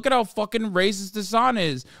like, look at how fucking racist Hasan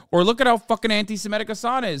is, or look at how fucking anti-Semitic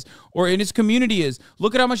Hasan is, or in his community is.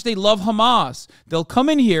 Look at how much they love Hamas. They'll come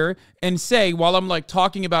in here and say, while I'm like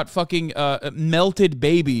talking about fucking melted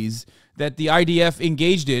babies that the IDF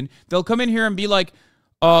engaged in, they'll come in here and be like,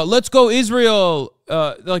 let's go Israel.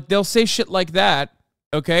 Like they'll say shit like that.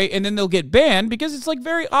 Okay, and then they'll get banned because it's like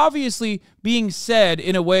very obviously being said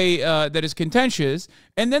in a way that is contentious.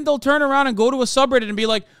 And then they'll turn around and go to a subreddit and be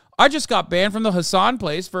like, I just got banned from the Hasan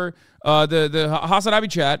place for the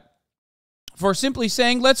HasanAbi chat for simply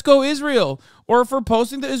saying, let's go Israel, or for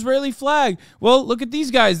posting the Israeli flag. Well, look at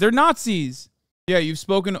these guys. They're Nazis. Yeah, you've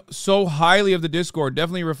spoken so highly of the Discord.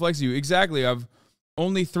 Definitely reflects you. Exactly. I've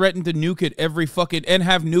only threatened to nuke it every fucking, and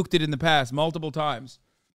have nuked it in the past multiple times.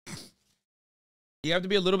 You have to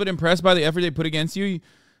be a little bit impressed by the effort they put against you. It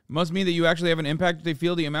must mean that you actually have an impact if they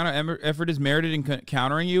feel the amount of effort is merited in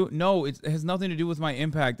countering you. No, it has nothing to do with my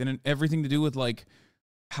impact and everything to do with, like,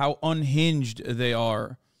 how unhinged they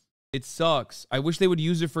are. It sucks. I wish they would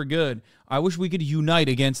use it for good. I wish we could unite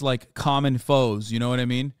against, like, common foes. You know what I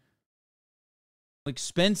mean? Like,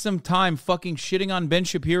 spend some time fucking shitting on Ben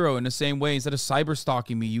Shapiro in the same way instead of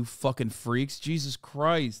cyber-stalking me, you fucking freaks. Jesus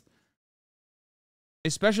Christ.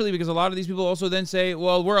 Especially because a lot of these people also then say,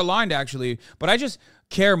 well, we're aligned, actually. But I just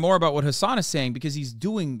care more about what Hasan is saying because he's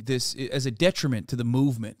doing this as a detriment to the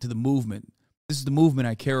movement, This is the movement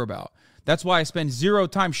I care about. That's why I spend 0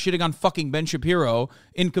 time shitting on fucking Ben Shapiro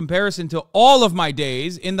in comparison to all of my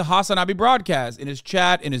days in the HasanAbi broadcast, in his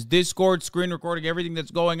chat, in his Discord, screen recording everything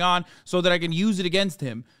that's going on so that I can use it against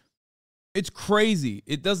him. It's crazy.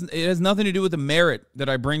 It has nothing to do with the merit that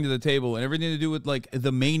I bring to the table and everything to do with like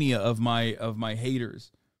the mania of my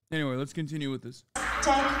haters. Anyway, let's continue with this.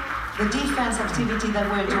 Take the defense activity that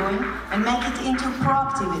we're doing and make it into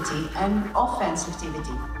proactivity and offensive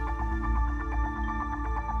activity.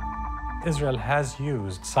 Israel has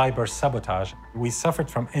used cyber sabotage. We suffered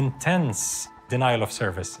from intense denial of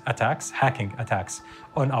service attacks, hacking attacks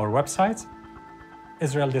on our websites.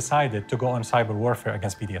 Israel decided to go on cyber warfare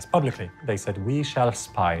against BDS publicly. They said, we shall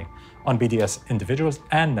spy on BDS individuals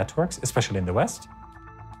and networks, especially in the West.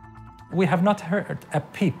 We have not heard a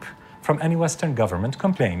peep from any Western government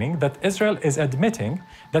complaining that Israel is admitting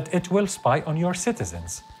that it will spy on your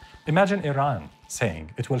citizens. Imagine Iran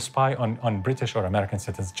saying it will spy on British or American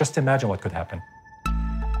citizens. Just imagine what could happen.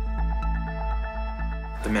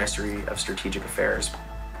 The Ministry of Strategic Affairs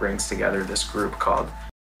brings together this group called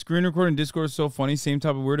Screen recording Discord is so funny. Same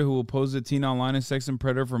type of weirdo who will pose a teen online and sex and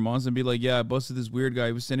predator for months and be like, yeah, I busted this weird guy.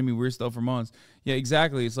 He was sending me weird stuff for months. Yeah,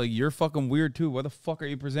 exactly. It's like, you're fucking weird too. Why the fuck are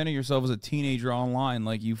you presenting yourself as a teenager online?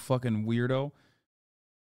 Like, you fucking weirdo.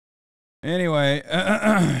 Anyway.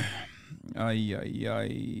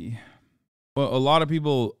 Well, a lot of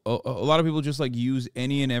people just like use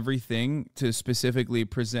any and everything to specifically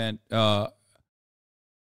present, to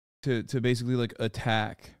basically like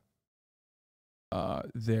attack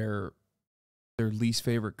their least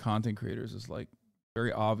favorite content creators. Is like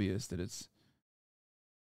very obvious that it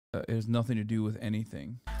has nothing to do with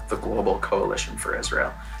anything. The Global Coalition for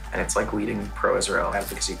Israel, and it's like leading pro-Israel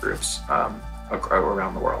advocacy groups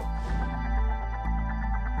around the world.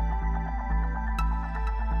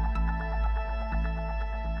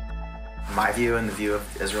 My view and the view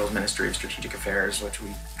of Israel's Ministry of Strategic Affairs, which we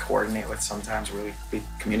coordinate with sometimes, where we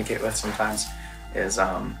communicate with sometimes, is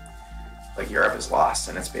like Europe is lost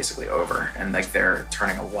and it's basically over. And like they're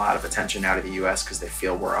turning a lot of attention now to the US because they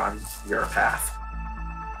feel we're on your path.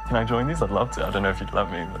 Can I join these? I'd love to. I don't know if you'd let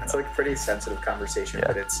me. But it's like a pretty sensitive conversation,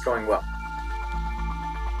 but it's going well.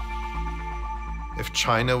 If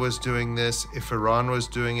China was doing this, if Iran was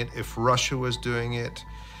doing it, if Russia was doing it,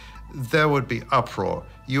 there would be uproar.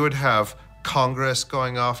 You would have Congress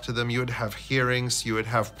going after them, you would have hearings, you would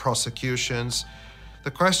have prosecutions.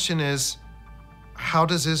 The question is, how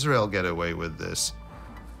does Israel get away with this?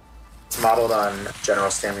 It's modeled on General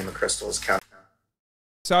Stanley McChrystal's counter.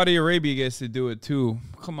 Saudi Arabia gets to do it too.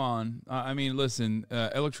 Come on. I mean, listen,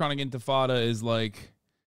 electronic intifada is like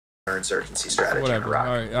insurgency strategy whatever. in Iraq.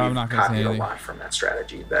 All right, I'm not going to say anything. A lot from that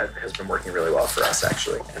strategy that has been working really well for us,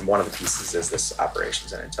 actually. And one of the pieces is this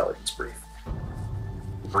operations and intelligence brief.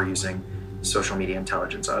 We're using social media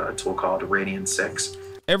intelligence, a tool called Radian 6.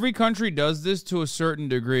 Every country does this to a certain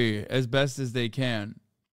degree, as best as they can.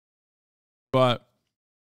 But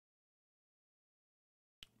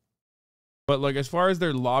like, as far as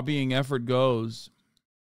their lobbying effort goes,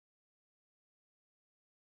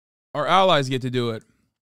 our allies get to do it.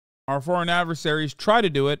 Our foreign adversaries try to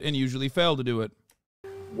do it and usually fail to do it.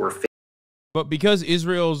 But because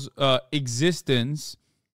Israel's existence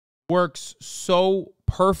works so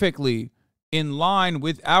perfectly in line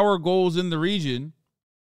with our goals in the region,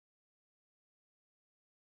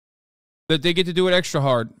 that they get to do it extra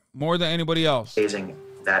hard, more than anybody else. Phasing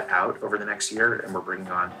that out over the next year, and we're bringing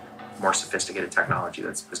on more sophisticated technology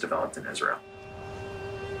that was developed in Israel.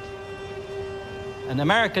 An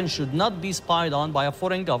American should not be spied on by a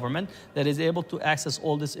foreign government that is able to access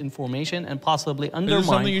all this information and possibly undermine. Is this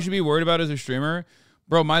something you should be worried about as a streamer?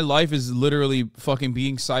 Bro, my life is literally fucking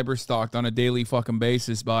being cyber stalked on a daily fucking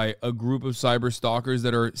basis by a group of cyber stalkers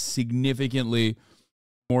that are significantly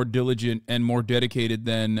more diligent and more dedicated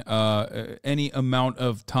than any amount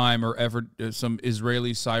of time or effort some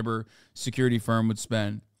Israeli cyber security firm would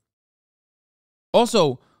spend.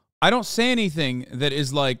 Also, I don't say anything that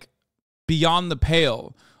is like beyond the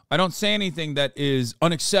pale. I don't say anything that is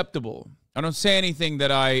unacceptable. I don't say anything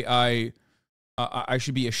that I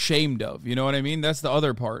should be ashamed of. You know what I mean? That's the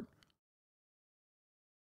other part.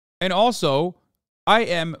 And also, I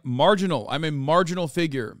am marginal. I'm a marginal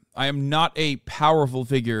figure. I am not a powerful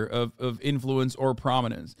figure of influence or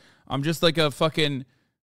prominence. I'm just like a fucking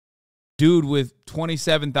dude with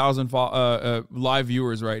 27,000 live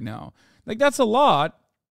viewers right now. Like, that's a lot.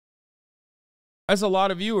 That's a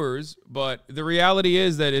lot of viewers, but the reality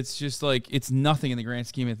is that it's just like, it's nothing in the grand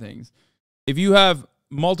scheme of things. If you have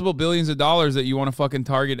multiple billions of dollars that you want to fucking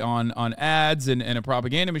target on ads and a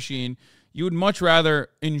propaganda machine, you would much rather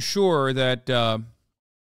ensure that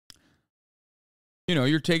You know,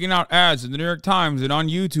 you're taking out ads in the New York Times and on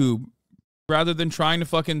YouTube rather than trying to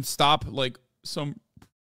fucking stop like some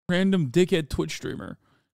random dickhead Twitch streamer.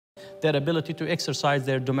 Their ability to exercise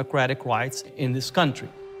their democratic rights in this country.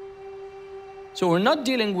 So we're not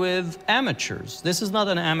dealing with amateurs. This is not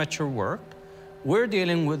an amateur work. We're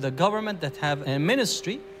dealing with a government that have a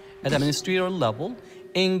ministry at a ministerial level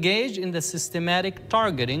engaged in the systematic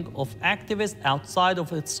targeting of activists outside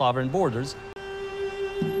of its sovereign borders.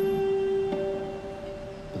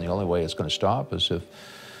 The only way it's going to stop is if,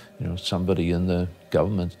 you know, somebody in the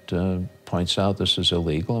government points out this is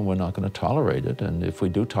illegal and we're not going to tolerate it. And if we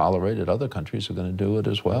do tolerate it, other countries are going to do it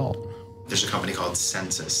as well. There's a company called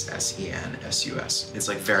Census, S-E-N-S-U-S. It's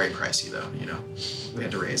like very pricey though, you know. We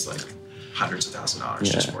had to raise like hundreds of thousands of dollars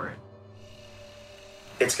just for it.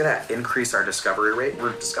 It's gonna increase our discovery rate.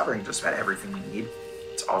 We're discovering just about everything we need.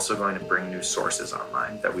 It's also going to bring new sources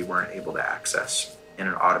online that we weren't able to access in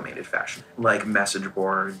an automated fashion, like message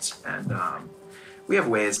boards. And we have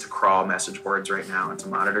ways to crawl message boards right now and to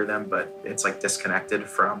monitor them, but it's like disconnected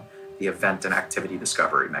from the event and activity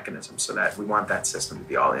discovery mechanism, so that we want that system to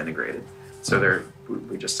be all integrated. So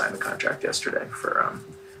we just signed the contract yesterday for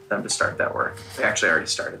them to start that work. They actually already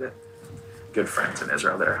started it. Good friends in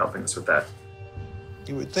Israel that are helping us with that.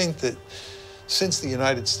 You would think that since the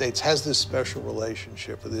United States has this special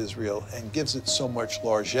relationship with Israel and gives it so much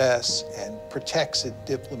largesse and protects it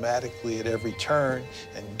diplomatically at every turn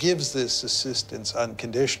and gives this assistance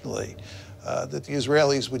unconditionally, that the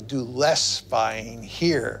Israelis would do less spying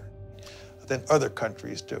here than other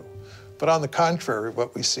countries do. But on the contrary,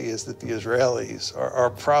 what we see is that the Israelis are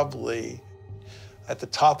probably at the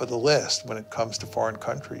top of the list when it comes to foreign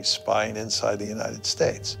countries spying inside the United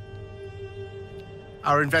States.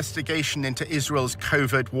 Our investigation into Israel's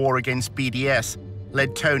covert war against BDS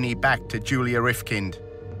led Tony back to Julia Rifkind.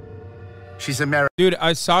 She's American. Dude,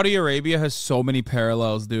 Saudi Arabia has so many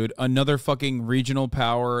parallels, dude. Another fucking regional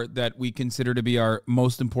power that we consider to be our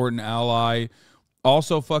most important ally.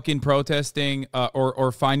 Also fucking protesting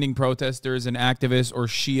or finding protesters and activists or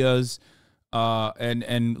Shias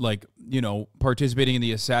and like, you know, participating in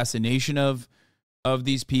the assassination of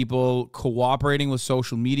these people, cooperating with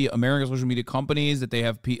social media, American social media companies that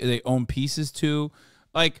they own pieces to.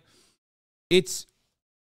 Like, it's,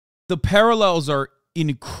 the parallels are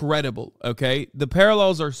incredible, okay? The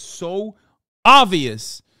parallels are so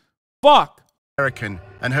obvious. Fuck. American,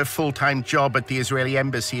 and her full-time job at the Israeli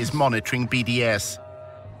embassy is monitoring BDS.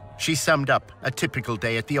 She summed up a typical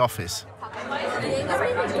day at the office.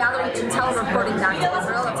 Gathering intel, reporting back to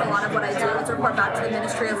Israel. That's a lot of what I do. Is report back to the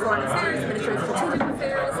Ministry of Foreign Affairs, Ministry of Strategic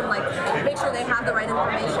Affairs, and like make sure they have the right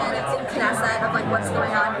information. It's in Knesset of like what's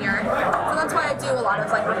going on here. So that's why I do a lot of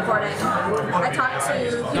like reporting. I talk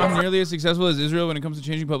to Not nearly as successful as Israel when it comes to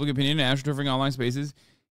changing public opinion and astroturfing online spaces.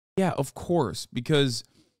 Yeah, of course, because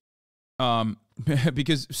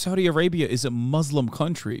Saudi Arabia is a Muslim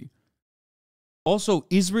country. Also,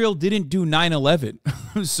 Israel didn't do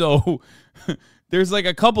 9/11, so there's like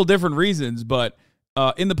a couple different reasons. But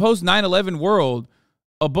in the post 9/11 world,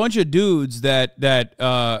 a bunch of dudes that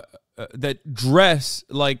dress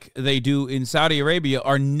like they do in Saudi Arabia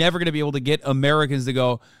are never going to be able to get Americans to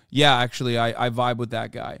go, yeah, actually, I vibe with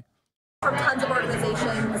that guy. From tons of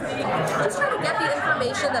organizations, just trying to get the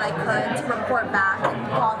information that I could to report back and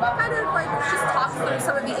kind of like just talk through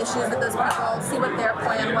some of the issues with those people, see what their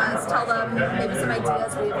plan was, tell them maybe some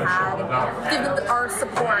ideas we've had, give them our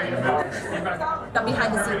support, the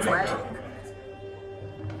behind the scenes way.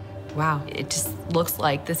 Wow, it just looks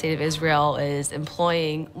like the state of Israel is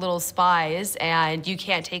employing little spies, and you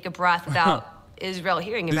can't take a breath without Israel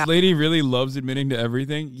hearing about it. This lady really loves admitting to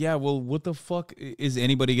everything. Yeah, well, what the fuck is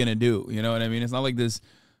anybody gonna do? You know what I mean? It's not like this,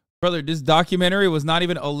 brother. This documentary was not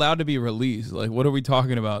even allowed to be released. Like, what are we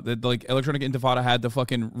talking about? That like Electronic Intifada had to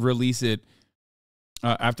fucking release it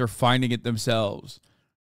after finding it themselves.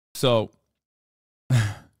 So,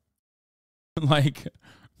 like,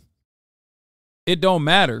 it don't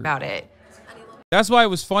matter about it. That's why it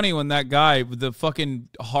was funny when that guy, the fucking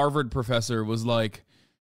Harvard professor, was like,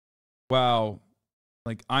 "Wow,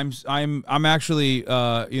 like I'm actually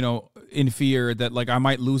you know, in fear that like I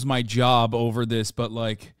might lose my job over this, but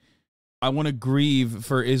like I want to grieve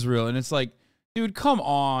for Israel." And it's like, dude, come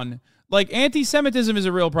on. Like, anti-Semitism is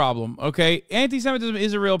a real problem, okay? Anti-Semitism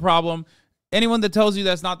is a real problem. Anyone that tells you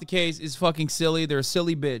that's not the case is fucking silly. They're a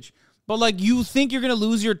silly bitch. But like, you think you're gonna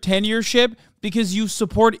lose your tenureship because you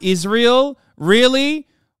support Israel? Really?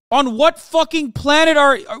 On what fucking planet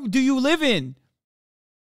do you live in?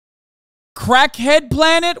 Crackhead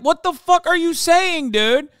planet? What the fuck are you saying,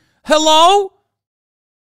 dude? Hello?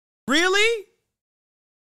 Really?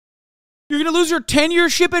 You're gonna lose your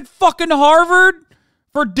tenureship at fucking Harvard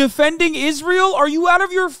for defending Israel? Are you out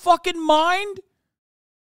of your fucking mind?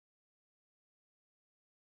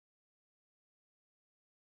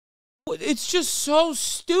 It's just so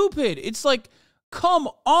stupid. It's like, come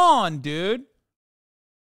on, dude.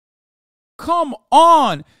 Come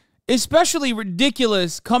on. Especially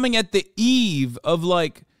ridiculous coming at the eve of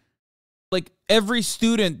like every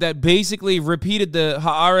student that basically repeated the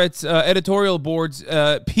Haaretz editorial board's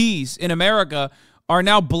piece in America are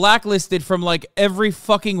now blacklisted from like every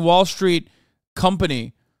fucking Wall Street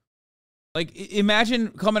company. Like, imagine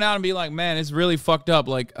coming out and being like, man, it's really fucked up.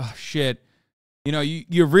 Like, oh, shit. You know,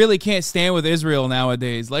 you really can't stand with Israel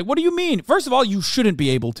nowadays. Like, what do you mean? First of all, you shouldn't be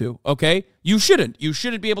able to, okay? You shouldn't. You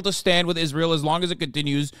shouldn't be able to stand with Israel as long as it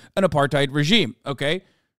continues an apartheid regime, okay?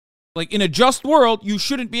 Like, in a just world, you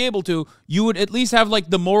shouldn't be able to. You would at least have, like,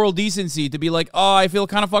 the moral decency to be like, oh, I feel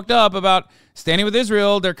kind of fucked up about standing with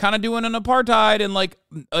Israel. They're kind of doing an apartheid and, like,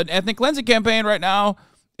 an ethnic cleansing campaign right now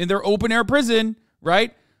in their open-air prison,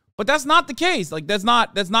 right? But that's not the case. Like, that's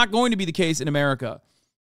not going to be the case in America.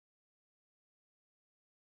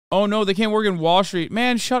 Oh no, they can't work in Wall Street.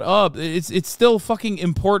 Man, shut up. It's still fucking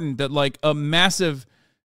important that like a massive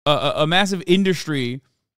industry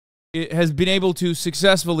has been able to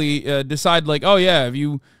successfully decide like, oh yeah, if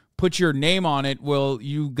you put your name on it, well,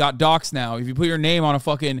 you got doxxed now. If you put your name on a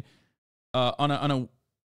fucking on a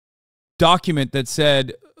document that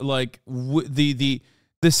said like the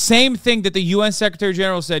same thing that the UN Secretary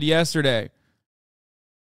General said yesterday,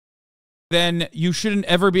 then you shouldn't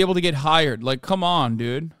ever be able to get hired. Like, come on,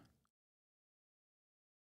 dude.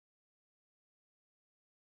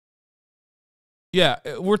 Yeah,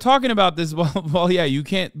 we're talking about this. Well, yeah, you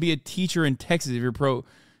can't be a teacher in Texas if you're pro.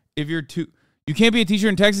 If you're too, you can't be a teacher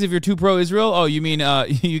in Texas if you're too pro-Israel. Oh, you mean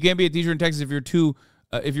you can't be a teacher in Texas if you're too,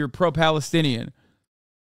 if you're pro-Palestinian.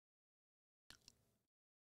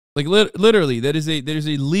 Like literally, there's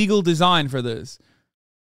a legal design for this.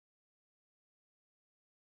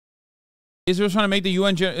 Israel's trying to make the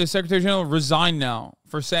UN Secretary General resign now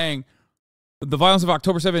for saying the violence of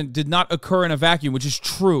October 7th did not occur in a vacuum, which is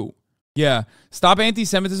true. Yeah.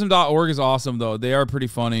 StopAntisemitism.org is awesome, though. They are pretty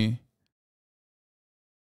funny.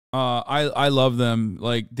 I love them.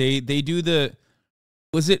 Like, they do the...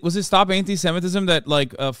 Was it Stop Antisemitism that,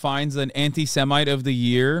 like, finds an anti-Semite of the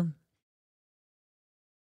year?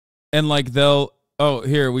 And, like, they'll... Oh,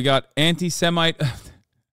 here, we got anti-Semite...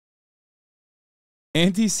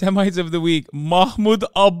 Anti-Semites of the week. Mahmoud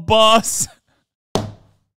Abbas.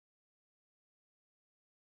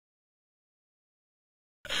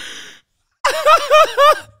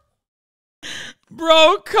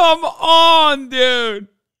 Bro, come on, dude.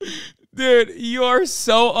 Dude, you are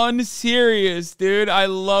so unserious, dude. I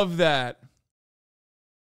love that.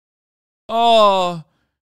 Oh,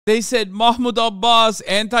 they said Mahmoud Abbas,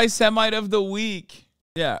 anti-Semite of the week.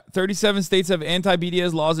 Yeah, 37 states have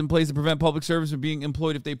anti-BDS laws in place to prevent public servants from being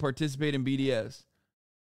employed if they participate in BDS.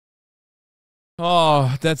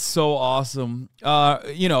 Oh, that's so awesome.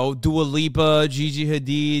 You know, Dua Lipa, Gigi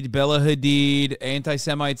Hadid, Bella Hadid,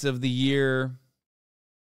 anti-Semites of the year.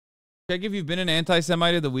 Check if you've been an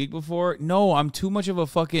anti-Semite of the week before. No, I'm too much of a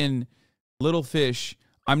fucking little fish.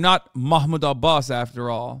 I'm not Mahmoud Abbas after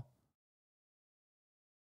all.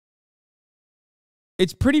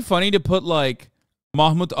 It's pretty funny to put like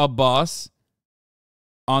Mahmoud Abbas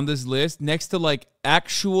on this list next to like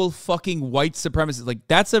actual fucking white supremacists. Like,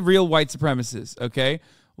 that's a real white supremacist, okay?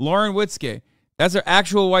 Lauren Witzke, that's an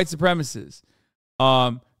actual white supremacist.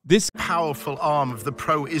 This powerful arm of the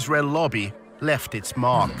pro-Israel lobby left its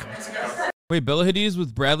mark. Wait, Bella Hadid is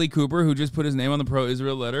with Bradley Cooper, who just put his name on the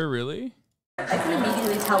pro-Israel letter? Really? I can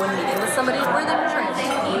immediately tell when meeting with somebody where they were trying to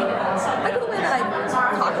take me. Like the way that I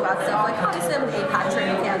talk about stuff, like obviously I'm a patron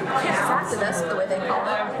and activist, the way they call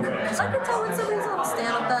it. So I can tell when somebody's on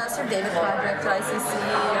Stand Up Us or David Project, ICC,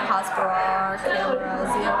 or Hasbara,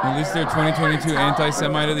 cameras, you know. At least their 2022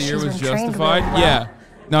 anti-Semite of the year was justified. Yeah.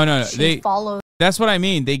 No. That's what I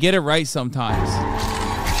mean. They get it right sometimes.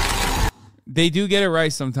 They do get it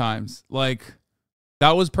right sometimes. Like,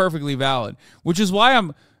 that was perfectly valid. Which is why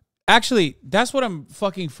actually, that's what I'm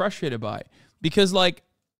fucking frustrated by. Because, like,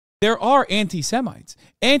 there are anti-Semites.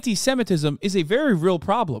 Anti-Semitism is a very real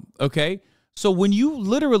problem, okay? So when you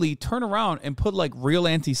literally turn around and put, like, real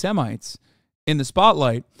anti-Semites in the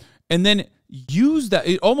spotlight, and then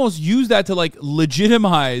almost use that to, like,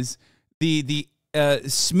 legitimize the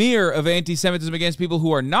smear of anti-Semitism against people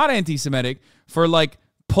who are not anti-Semitic for, like,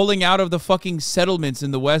 pulling out of the fucking settlements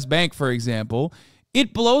in the West Bank, for example,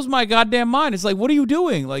 it blows my goddamn mind. It's like, what are you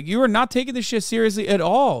doing? Like, you are not taking this shit seriously at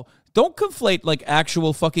all. Don't conflate like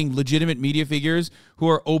actual fucking legitimate media figures who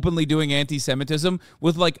are openly doing anti-Semitism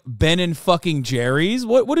with like Ben and fucking Jerry's.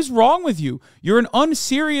 What is wrong with you? You're an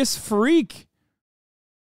unserious freak.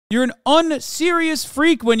 You're an unserious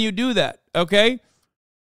freak when you do that, okay?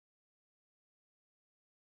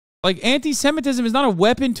 Like, anti-Semitism is not a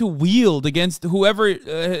weapon to wield against whoever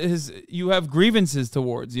you have grievances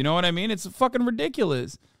towards. You know what I mean? It's fucking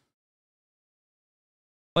ridiculous.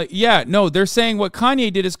 Like, yeah, no, they're saying what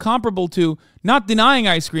Kanye did is comparable to not denying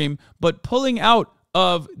ice cream, but pulling out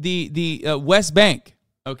of the West Bank,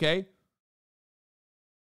 okay?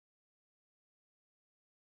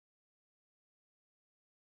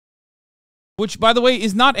 Which, by the way,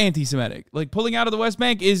 is not anti-Semitic. Like, pulling out of the West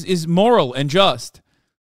Bank is moral and just.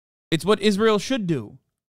 It's what Israel should do.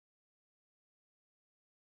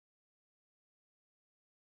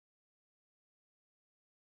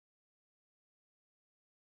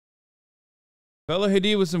 Bella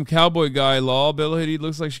Hadid was some cowboy guy, lol. Bella Hadid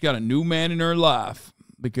looks like she got a new man in her life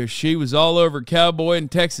because she was all over cowboy in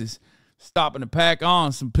Texas, stopping to pack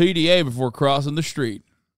on some PDA before crossing the street.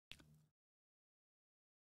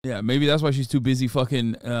 Yeah, maybe that's why she's too busy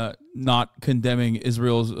fucking not condemning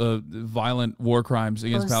Israel's violent war crimes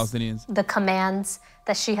against Palestinians. The commands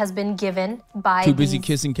that she has been given by Too busy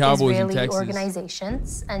kissing cowboys in Israeli Texas.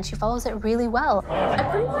 organizations, and she follows it really well. I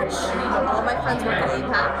pretty much, all my friends work at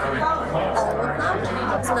APAC, all of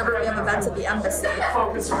them. So whenever we have events at the embassy,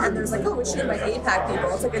 and there's like, oh, we should invite APAC people.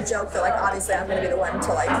 It's like a joke that like, obviously I'm gonna be the one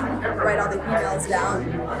to like write all the emails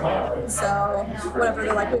down. So whenever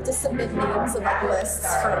they're like, we have to submit names of like lists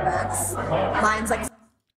for events, mine's like.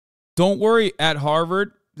 Don't worry, at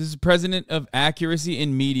Harvard, this is president of Accuracy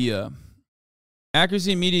in Media.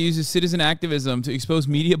 Accuracy in Media uses citizen activism to expose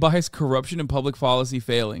media bias, corruption, and public policy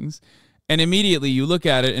failings. And immediately you look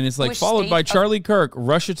at it and it's like followed by Charlie Kirk,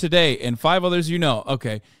 Russia Today, and 5 others you know.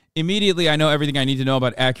 Okay, immediately I know everything I need to know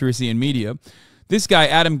about Accuracy in Media. This guy,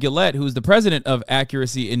 Adam Gillette, who is the president of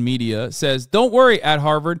Accuracy in Media, says, don't worry, at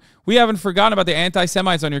Harvard, we haven't forgotten about the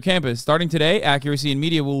anti-Semites on your campus. Starting today, Accuracy in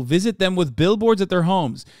Media will visit them with billboards at their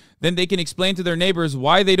homes. Then they can explain to their neighbors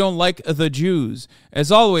why they don't like the Jews.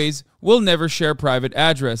 As always, we'll never share private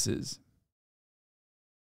addresses.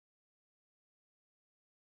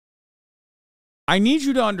 I need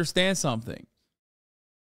you to understand something.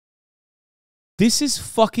 This is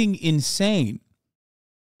fucking insane.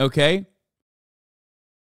 Okay?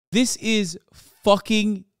 This is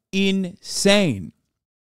fucking insane.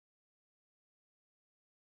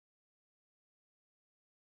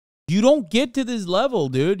 You don't get to this level,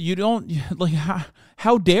 dude. You don't, like,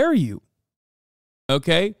 how dare you?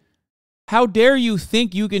 Okay? How dare you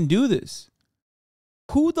think you can do this?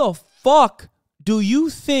 Who the fuck do you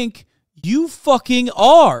think you fucking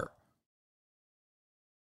are?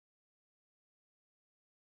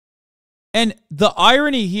 And the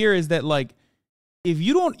irony here is that, like, if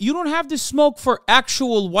you don't have to smoke for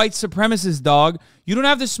actual white supremacists, dog. You don't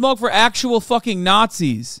have to smoke for actual fucking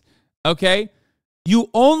Nazis. Okay?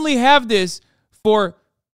 You only have this for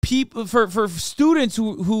people, for students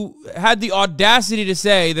who had the audacity to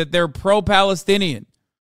say that they're pro-Palestinian.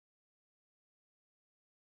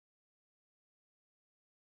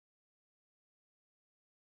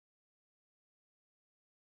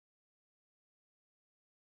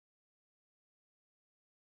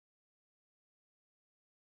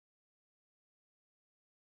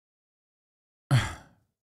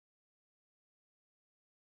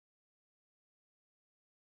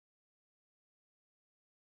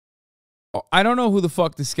 I don't know who the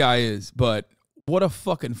fuck this guy is, but what a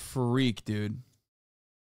fucking freak, dude.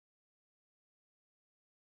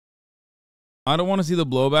 I don't want to see the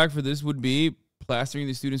blowback for this would be plastering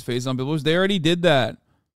the students' face on billboards. They already did that.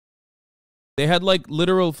 They had like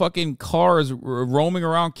literal fucking cars roaming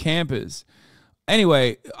around campus.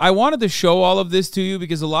 Anyway, I wanted to show all of this to you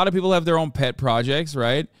because a lot of people have their own pet projects,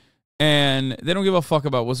 right? And they don't give a fuck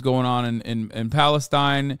about what's going on in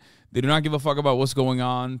Palestine. They do not give a fuck about what's going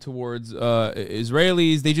on towards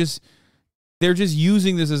Israelis. They're just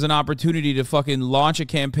using this as an opportunity to fucking launch a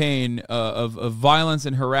campaign of violence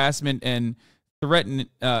and harassment and threaten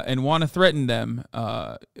and want to threaten them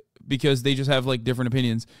because they just have like different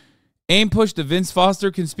opinions. AIM pushed the Vince Foster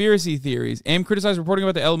conspiracy theories. AIM criticized reporting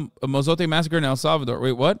about the El Mozote massacre in El Salvador.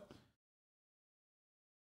 Wait, what?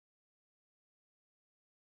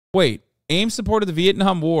 Wait, AIM supported the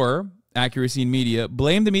Vietnam War. Accuracy in Media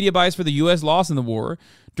blamed the media bias for the U.S. loss in the war.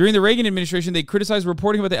 During the Reagan administration, they criticized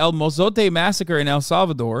reporting about the El Mozote massacre in El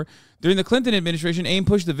Salvador. During the Clinton administration, AIM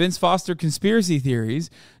pushed the Vince Foster conspiracy theories.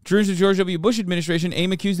 During the George W. Bush administration,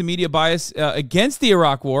 AIM accused the media bias against the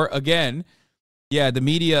Iraq war. Again, yeah, the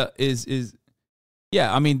media is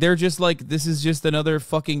Yeah, I mean, they're just like, this is just another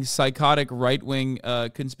fucking psychotic right-wing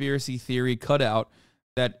conspiracy theory cutout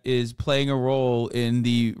that is playing a role in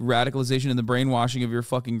the radicalization and the brainwashing of your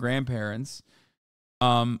fucking grandparents.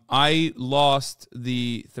 I lost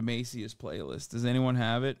the Themasius playlist. Does anyone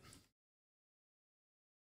have it?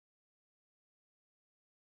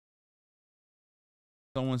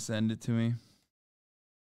 Someone send it to me.